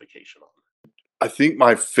Disney World vacation on. I think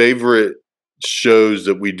my favorite shows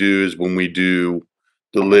that we do is when we do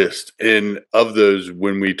the list. And of those,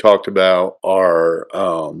 when we talked about our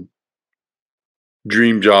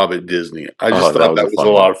dream job at Disney, I just thought that was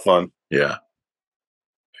a lot of fun. Yeah.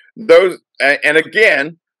 Those, and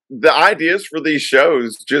again, the ideas for these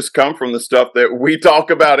shows just come from the stuff that we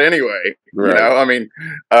talk about anyway. Right.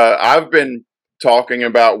 I've been talking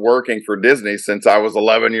about working for Disney since I was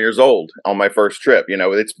 11 years old on my first trip.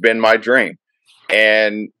 It's been my dream.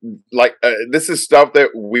 And this is stuff that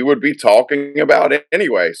we would be talking about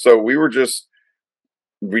anyway. So we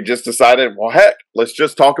just decided, well, heck, let's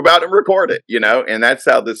just talk about it and record it, and that's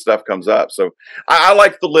how this stuff comes up. So I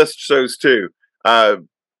like the list shows too.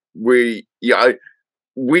 We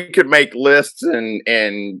could make lists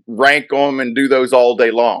and rank them and do those all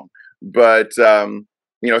day long. But, so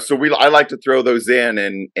I like to throw those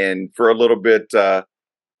in and for a little bit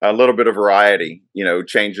of variety,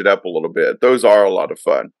 change it up a little bit. Those are a lot of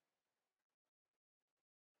fun.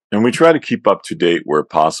 And we try to keep up to date where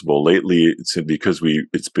possible. Lately, because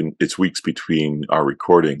it's weeks between our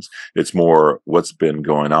recordings. It's more what's been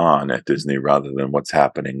going on at Disney rather than what's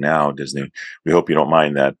happening now at Disney. We hope you don't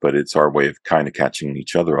mind that, but it's our way of kind of catching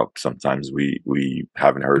each other up. Sometimes we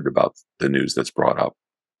haven't heard about the news that's brought up.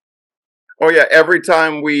 Oh yeah, every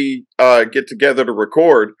time we get together to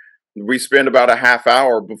record, we spend about a half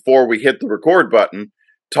hour before we hit the record button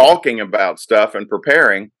talking about stuff and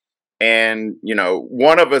preparing. And,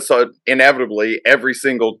 one of us inevitably every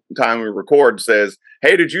single time we record says,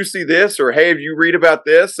 hey, did you see this? Or, hey, have you read about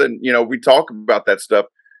this? And, we talk about that stuff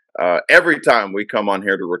every time we come on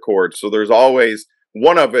here to record. So there's always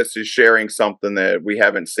one of us is sharing something that we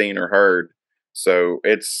haven't seen or heard. So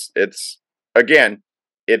it's again,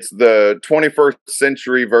 it's the 21st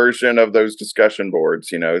century version of those discussion boards.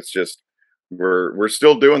 It's just we're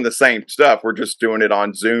still doing the same stuff. We're just doing it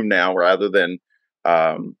on Zoom now rather than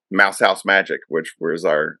Mouse House Magic, which was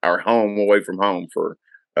our home away from home for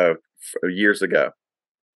years ago.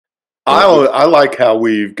 I like how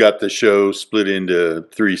we've got the show split into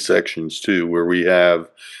 3 sections too, where we have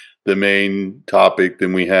the main topic,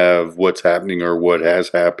 then we have what's happening or what has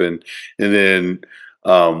happened, and then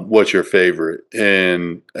what's your favorite.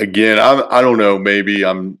 And again, I don't know, maybe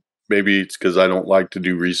it's because I don't like to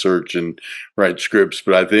do research and write scripts,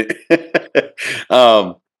 but I think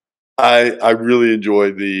I really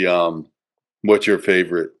enjoy the what's your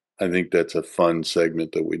favorite. I think that's a fun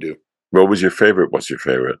segment that we do. What was your favorite? What's your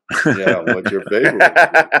favorite? Yeah, what's your favorite?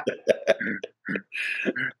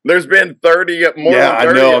 There's been 30 more. Yeah,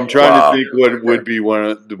 I know. I'm trying to think what would be one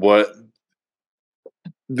of what.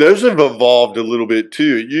 Those have evolved a little bit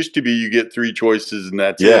too. It used to be you get 3 choices and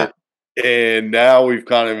that's it. And now we've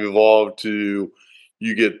kind of evolved to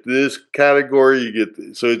you get this category,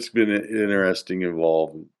 so it's been an interesting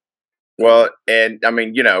evolving. Well, and I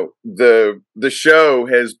mean, the show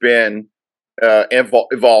has been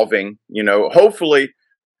evolving. Hopefully,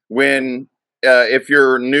 when if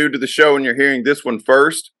you're new to the show and you're hearing this one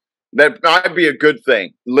first, that might be a good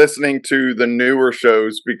thing. Listening to the newer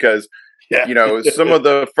shows because some of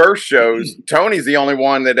the first shows, Tony's the only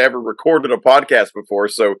one that ever recorded a podcast before,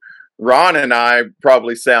 so Ron and I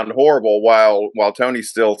probably sound horrible while Tony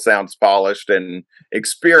still sounds polished and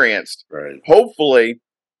experienced. Right. Hopefully,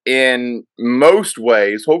 in most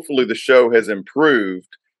ways, hopefully the show has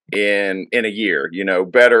improved in a year.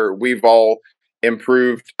 Better. We've all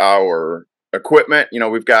improved our equipment.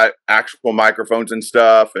 We've got actual microphones and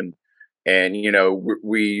stuff, and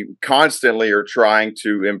we constantly are trying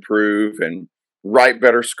to improve and write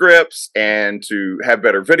better scripts and to have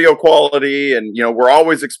better video quality. And, we're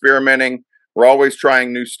always experimenting. We're always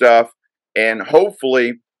trying new stuff. And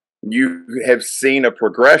hopefully you have seen a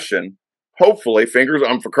progression. Hopefully,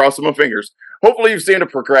 I'm crossing my fingers. Hopefully you've seen a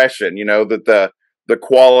progression, that the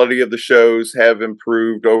quality of the shows have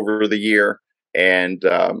improved over the year. And,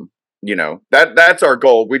 that's our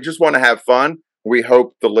goal. We just want to have fun. We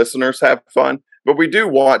hope the listeners have fun, but we do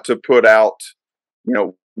want to put out,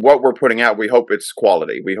 what we're putting out. We hope it's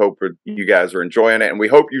quality. We hope you guys are enjoying it, and we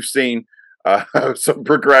hope you've seen some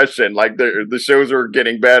progression. Like the shows are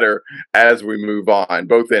getting better as we move on,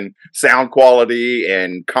 both in sound quality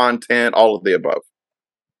and content, all of the above.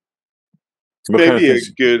 Maybe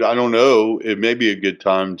I don't know. It may be a good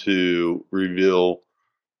time to reveal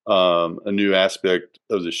a new aspect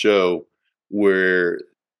of the show where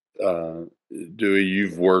Dewey,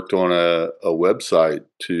 you've worked on a website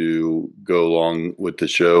to go along with the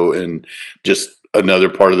show, and just another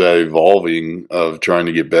part of that evolving of trying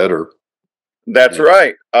to get better. That's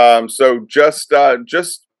right. So just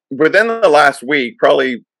within the last week,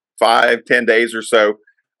 probably 5-10 days or so,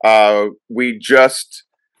 we just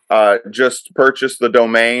purchased the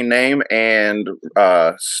domain name and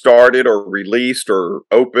started or released or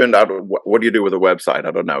opened. What do you do with a website?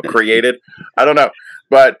 I don't know. Created? I don't know.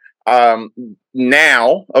 But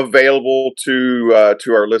now available to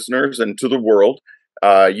our listeners and to the world,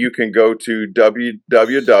 you can go to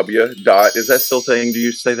www. Is that still saying? Do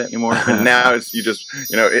you say that anymore? And now it's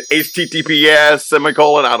HTTPS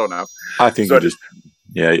semicolon. I don't know. I think I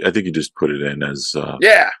think you just put it in as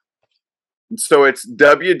yeah. So it's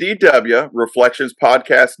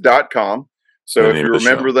wdw.reflectionspodcast.com. So if you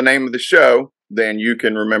remember the name of the show, then you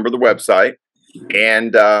can remember the website.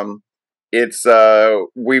 And it's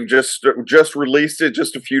we've just released it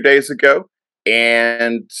just a few days ago,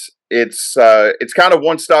 and it's kind of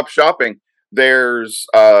one-stop shopping. There's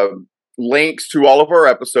links to all of our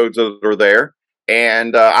episodes that are there,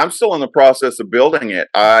 and I'm still in the process of building it.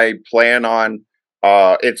 I plan on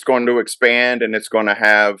it's going to expand, and it's going to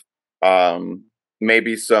have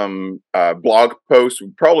maybe some blog posts.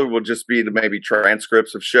 Probably will just be maybe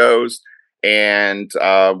transcripts of shows, and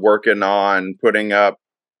working on putting up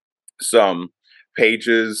some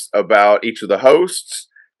pages about each of the hosts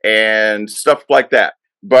and stuff like that.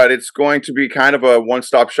 But it's going to be kind of a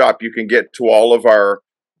one-stop shop. You can get to all of our,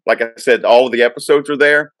 like I said, all of the episodes are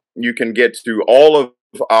there. You can get to all of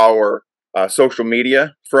our social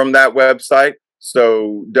media from that website.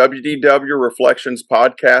 So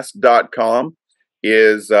wdwreflectionspodcast.com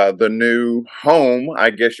is the new home, I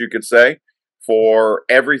guess you could say, for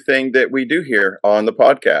everything that we do here on the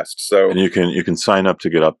podcast. So, and you can sign up to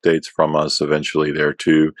get updates from us eventually there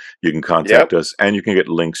too. You can contact us, and you can get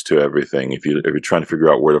links to everything. If you're trying to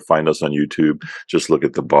figure out where to find us on YouTube, just look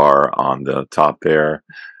at the bar on the top there,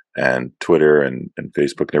 and Twitter and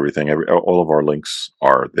Facebook and everything. All of our links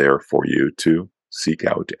are there for you to seek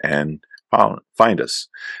out and find us.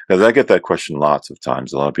 Because I get that question lots of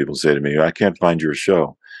times. A lot of people say to me, "I can't find your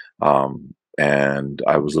show." And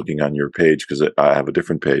I was looking on your page because I have a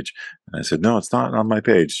different page. And I said, no, it's not on my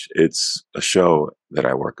page. It's a show that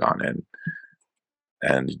I work on.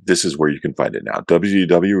 And this is where you can find it now.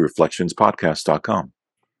 www.reflectionspodcast.com.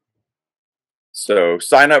 So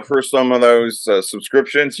sign up for some of those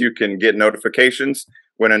subscriptions. You can get notifications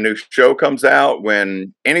when a new show comes out,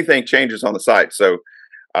 when anything changes on the site. So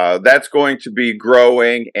that's going to be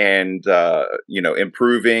growing and,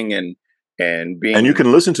 improving and being. And you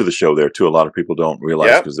can listen to the show there too. A lot of people don't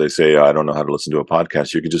realize because they say, I don't know how to listen to a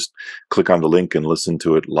podcast. You can just click on the link and listen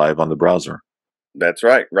to it live on the browser. That's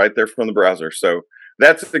right there from the browser. So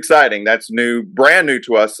that's exciting. That's new, brand new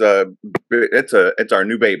to us. It's our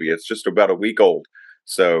new baby. It's just about a week old.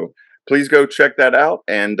 So please go check that out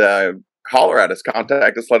and holler at us,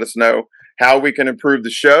 contact us, let us know, how we can improve the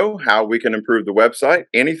show, how we can improve the website,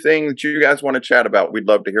 anything that you guys want to chat about, we'd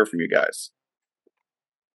love to hear from you guys.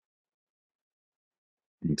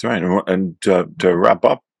 That's right. And to wrap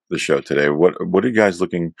up the show today, what are you guys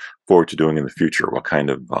looking forward to doing in the future? What kind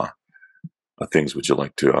of things would you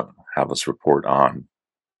like to have us report on?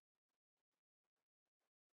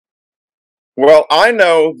 Well, I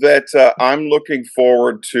know that I'm looking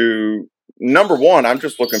forward to, number one, I'm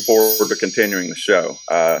just looking forward to continuing the show.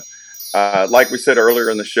 Like we said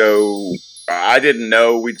earlier in the show, I didn't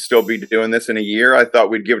know we'd still be doing this in a year. I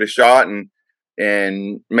thought we'd give it a shot,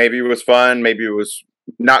 and maybe it was fun, maybe it was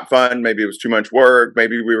not fun, maybe it was too much work,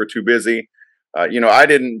 maybe we were too busy. I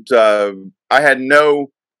didn't. I had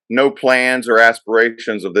no plans or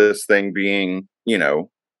aspirations of this thing being,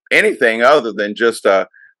 anything other than just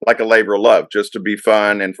like a labor of love, just to be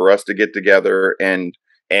fun and for us to get together and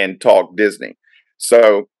talk Disney.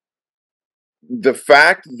 So the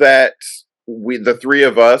fact that the three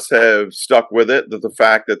of us have stuck with it, the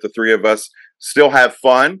fact that the three of us still have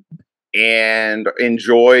fun and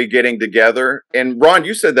enjoy getting together. And Ron,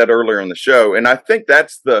 you said that earlier in the show, and I think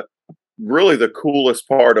that's really the coolest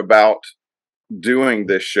part about doing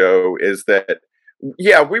this show is that,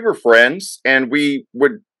 yeah, we were friends and we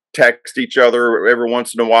would text each other every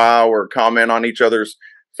once in a while or comment on each other's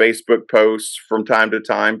Facebook posts from time to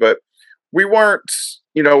time, but we weren't,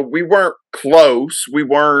 we weren't close. We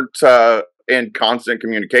weren't in constant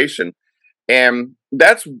communication. And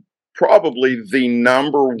that's probably the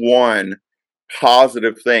number one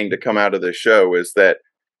positive thing to come out of this show is that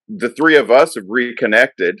the three of us have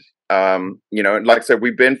reconnected. And like I said,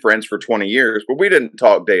 we've been friends for 20 years, but we didn't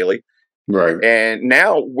talk daily. Right. And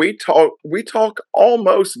now we talk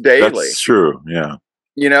almost daily. That's true. Yeah.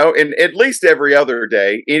 And at least every other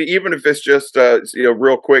day, even if it's just a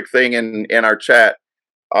real quick thing in our chat.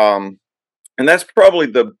 And that's probably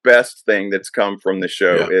the best thing that's come from the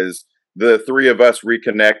show is the three of us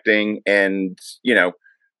reconnecting. And,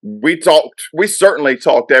 we certainly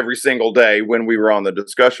talked every single day when we were on the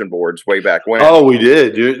discussion boards way back when. Oh, we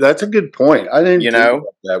did, dude. That's a good point. I didn't think about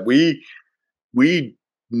that. We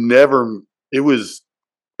never, it was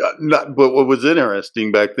not, but what was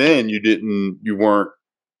interesting back then, you weren't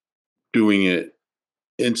doing it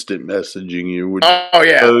instant messaging. You would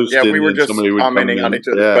we were just commenting on each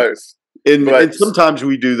other's posts. And sometimes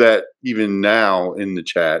we do that even now in the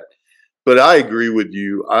chat. But I agree with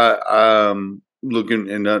you. I'm looking,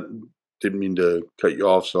 and I didn't mean to cut you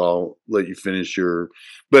off, so I'll let you finish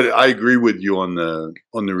but I agree with you on the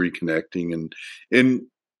reconnecting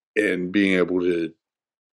and being able to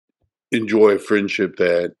enjoy a friendship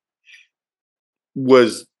that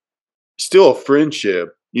was still a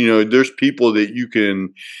friendship. There's people that you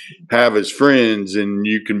can have as friends and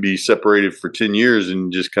you can be separated for 10 years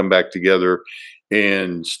and just come back together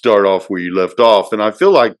and start off where you left off. And I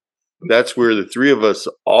feel like that's where the three of us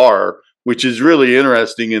are, which is really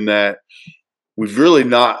interesting in that we've really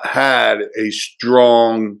not had a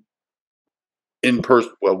strong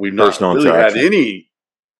in-person, we've not really had any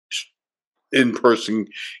in-person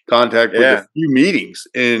contact with a few meetings,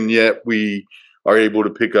 and yet we are able to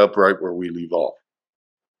pick up right where we leave off.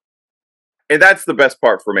 And that's the best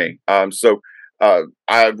part for me. So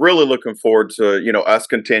I'm really looking forward to, us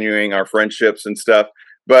continuing our friendships and stuff,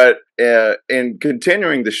 but in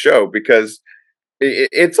continuing the show because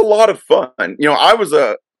it's a lot of fun. I was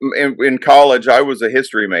in college, I was a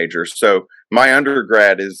history major. So my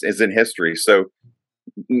undergrad is in history. So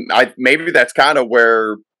maybe that's kind of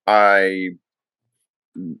where I'd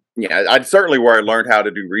certainly where I learned how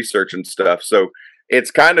to do research and stuff. So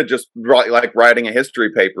it's kind of just like writing a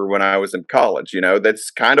history paper when I was in college.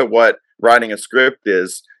 That's kind of what writing a script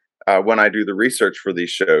is when I do the research for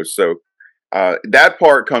these shows. So that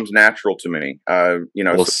part comes natural to me. So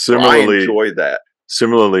I enjoy that.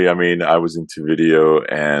 Similarly, I mean, I was into video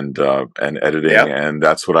and editing, and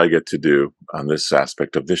that's what I get to do on this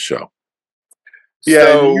aspect of this show. Yeah,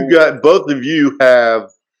 so, and both of you have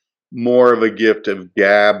more of a gift of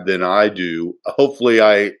gab than I do. Hopefully,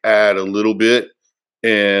 I add a little bit,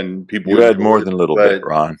 and people. You add more than a little bit,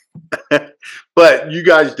 Ron. But you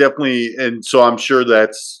guys definitely, and so I'm sure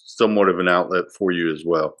that's somewhat of an outlet for you as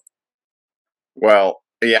well. Well,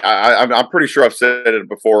 yeah, I'm pretty sure I've said it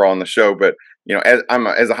before on the show, but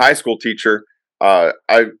as a high school teacher,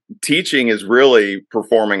 teaching is really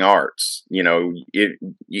performing arts.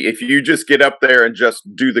 If you just get up there and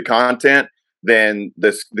just do the content, then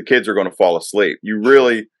the kids are going to fall asleep. You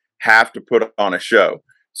really have to put on a show.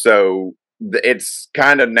 So it's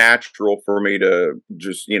kind of natural for me to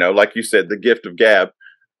just, like you said, the gift of gab.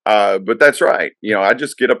 But that's right. I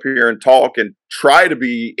just get up here and talk and try to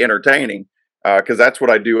be entertaining. because that's what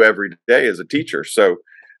I do every day as a teacher. So,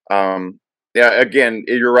 yeah, again,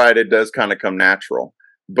 you're right. It does kind of come natural.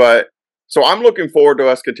 But so I'm looking forward to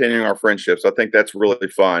us continuing our friendships. I think that's really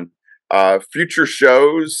fun. Future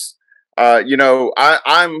shows,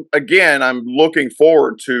 I'm looking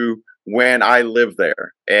forward to when I live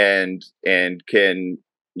there and can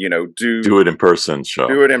Do it in person show.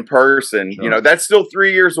 do it in person. Sure. That's still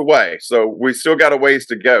 3 years away, so we still got a ways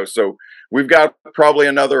to go. So we've got probably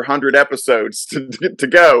another 100 episodes to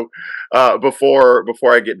go before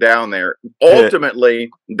I get down there. Ultimately,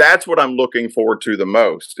 that's what I'm looking forward to the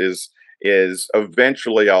most. Is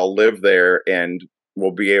eventually I'll live there and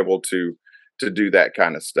we'll be able to do that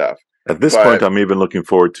kind of stuff. At this point, I'm even looking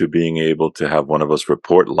forward to being able to have one of us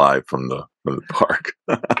report live from the park.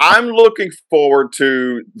 I'm looking forward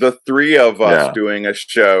to the three of us doing a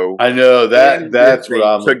show. I know that's what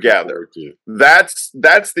I'm together. To. That's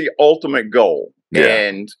the ultimate goal,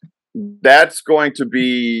 and that's going to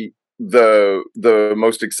be the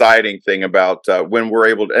most exciting thing about when we're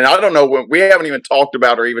able to. And I don't know when we haven't even talked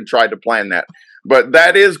about or even tried to plan that, but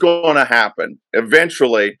that is going to happen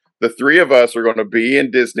eventually. The three of us are going to be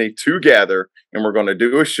in Disney together, and we're going to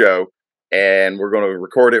do a show, and we're going to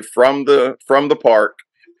record it from the park.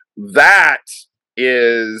 That's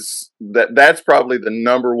probably the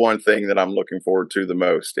number one thing that I'm looking forward to the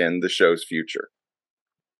most in the show's future.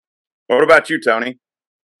 What about you, Tony?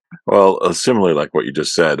 Well, similarly, like what you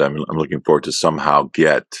just said, I'm looking forward to somehow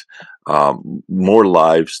get more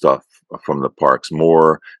live stuff from the parks,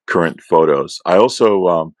 more current photos. I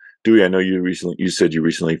also, Dewey, I know you said you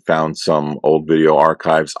recently found some old video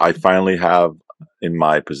archives. I finally have in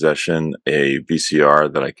my possession a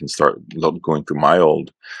VCR that I can start going through my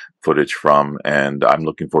old footage from, and I'm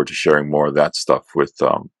looking forward to sharing more of that stuff with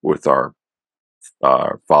our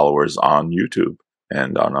followers on YouTube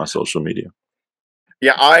and on our social media.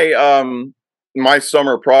 Yeah, my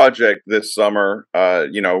summer project this summer,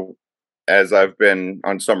 as I've been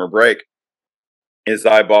on summer break, is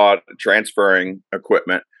I bought transferring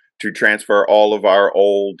equipment to transfer all of our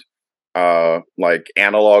old like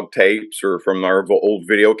analog tapes or from our old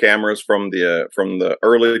video cameras from the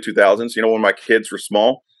early 2000s, when my kids were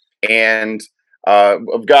small. And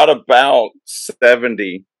I've got about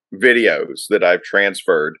 70 videos that I've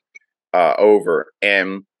transferred over,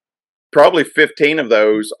 and probably 15 of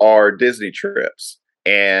those are Disney trips.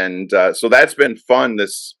 And so that's been fun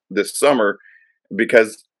this summer,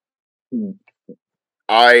 because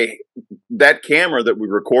that camera that we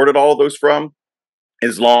recorded all of those from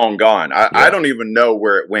is long gone. I don't even know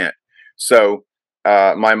where it went. So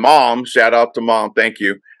my mom, shout out to Mom, thank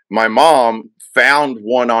you. My mom found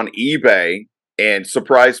one on eBay and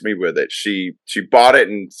surprised me with it. She bought it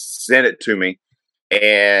and sent it to me.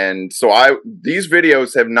 And so these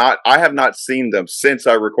videos I have not seen them since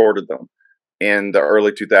I recorded them in the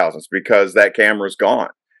early 2000s, because that camera's gone.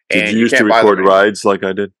 Did you used to record rides like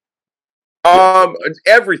I did?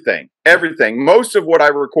 Everything. Most of what I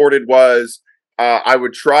recorded was I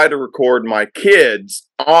would try to record my kids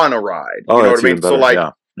on a ride. You know what I mean?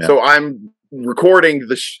 So so I'm recording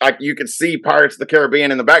you can see Pirates of the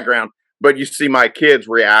Caribbean in the background, but you see my kids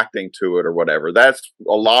reacting to it or whatever. That's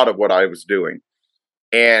a lot of what I was doing.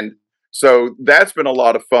 And so that's been a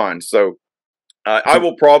lot of fun. So I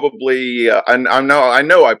will probably, I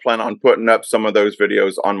know I plan on putting up some of those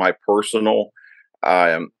videos on my personal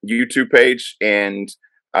YouTube page, and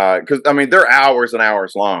because they're hours and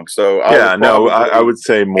hours long. So I would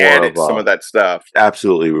say more edit some of that stuff.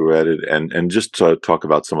 Absolutely, we read it, and just to talk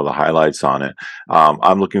about some of the highlights on it.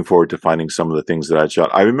 I'm looking forward to finding some of the things that I shot.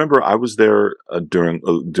 I remember I was there during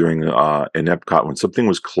in Epcot when something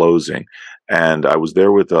was closing, and I was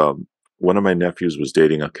there with one of my nephews was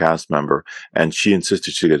dating a cast member, and she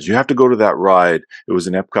insisted. She goes, "You have to go to that ride." It was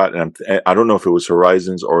in Epcot, and I don't know if it was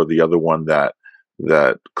Horizons or the other one that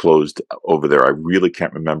closed over there. I really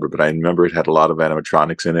can't remember, but I remember it had a lot of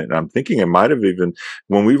animatronics in it. And I'm thinking it might have even,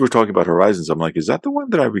 when we were talking about Horizons, I'm like, is that the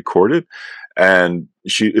one that I recorded? And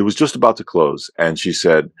it was just about to close. And she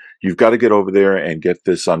said, you've got to get over there and get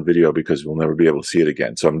this on video, because we'll never be able to see it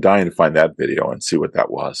again. So I'm dying to find that video and see what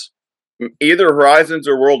that was. Either Horizons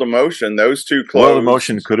or World of Motion, those two closed. World of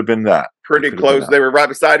Motion could have been that. Pretty close. They were right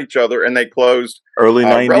beside each other, and they closed early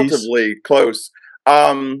 90s, relatively close.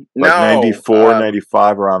 Like 94,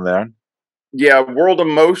 95, around there. Yeah, World of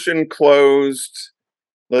Motion closed.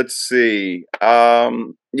 Let's see.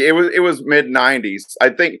 It was mid 90s. I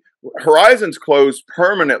think Horizons closed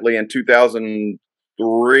permanently in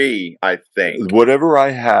 2003. I think whatever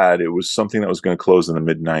I had, it was something that was going to close in the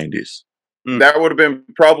mid 90s. That would have been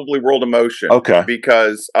probably World of Motion. Okay,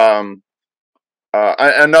 because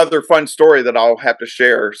another fun story that I'll have to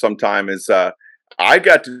share sometime is I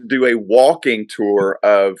got to do a walking tour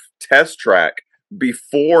of Test Track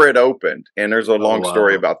before it opened, and there's a long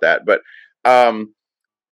story about that. But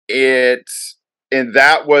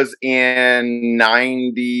that was in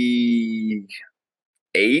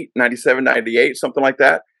 98, 97, 98, something like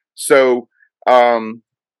that. So,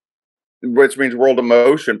 which means World of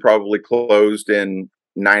Motion probably closed in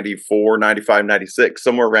 94, 95, 96,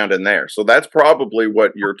 somewhere around in there. So that's probably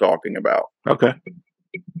what you're talking about. Okay.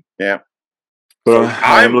 Yeah. Well, so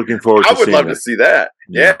I'm looking forward to I would love to see that.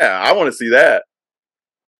 Yeah, I want to see that.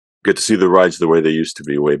 Get to see the rides the way they used to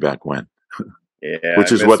be way back when. Yeah,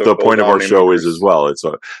 which is what the point of our show is as well. It's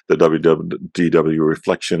the WDW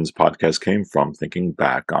Reflections podcast came from thinking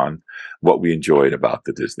back on what we enjoyed about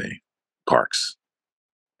the Disney parks.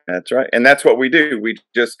 That's right. And that's what we do. We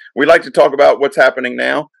like to talk about what's happening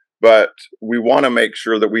now, but we want to make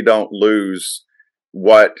sure that we don't lose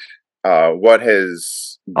what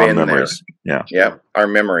has been our memories. There. Yeah, our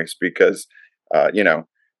memories, because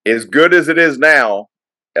as good as it is now,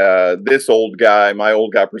 my old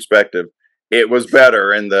guy perspective, it was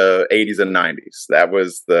better in the 80s and 90s. That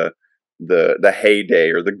was the heyday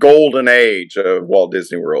or the golden age of Walt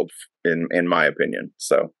Disney World, in my opinion.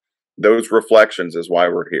 So those reflections is why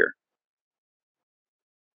we're here.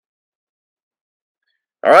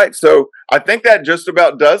 All right, so I think that just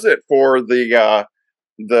about does it for the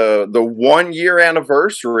 1 year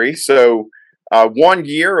anniversary. So 1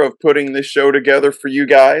 year of putting this show together for you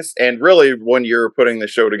guys, and really 1 year of putting the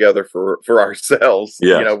show together for ourselves.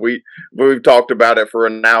 Yes. We've talked about it for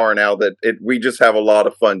an hour now. We just have a lot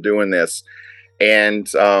of fun doing this, and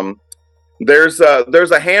there's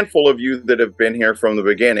a handful of you that have been here from the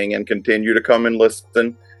beginning and continue to come and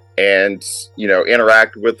listen and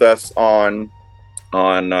interact with us on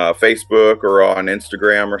Facebook or on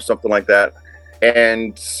Instagram or something like that.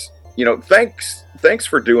 And thanks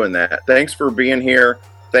for doing that. Thanks for being here.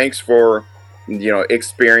 Thanks for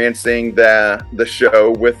experiencing the show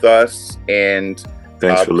with us. And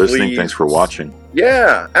thanks for listening. Thanks for watching.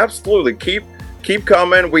 Yeah, absolutely. Keep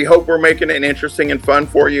coming. We hope we're making it interesting and fun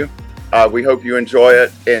for you. We hope you enjoy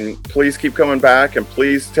it, and please keep coming back, and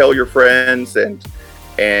please tell your friends, and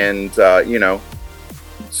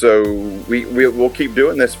so we'll keep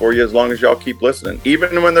doing this for you as long as y'all keep listening.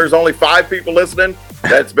 Even when there's only 5 people listening,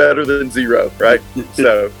 that's better than 0, right?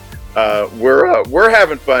 So we're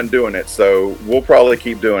having fun doing it, so we'll probably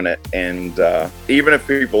keep doing it, and even if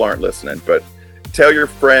people aren't listening, but tell your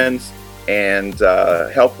friends and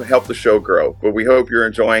help the show grow. But we hope you're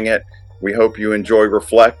enjoying it. We hope you enjoy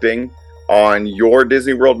reflecting on your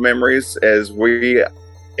Disney World memories as we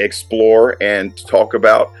explore and talk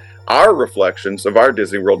about our reflections of our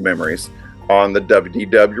Disney World memories on the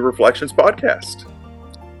WDW Reflections podcast.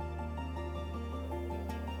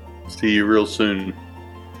 See you real soon.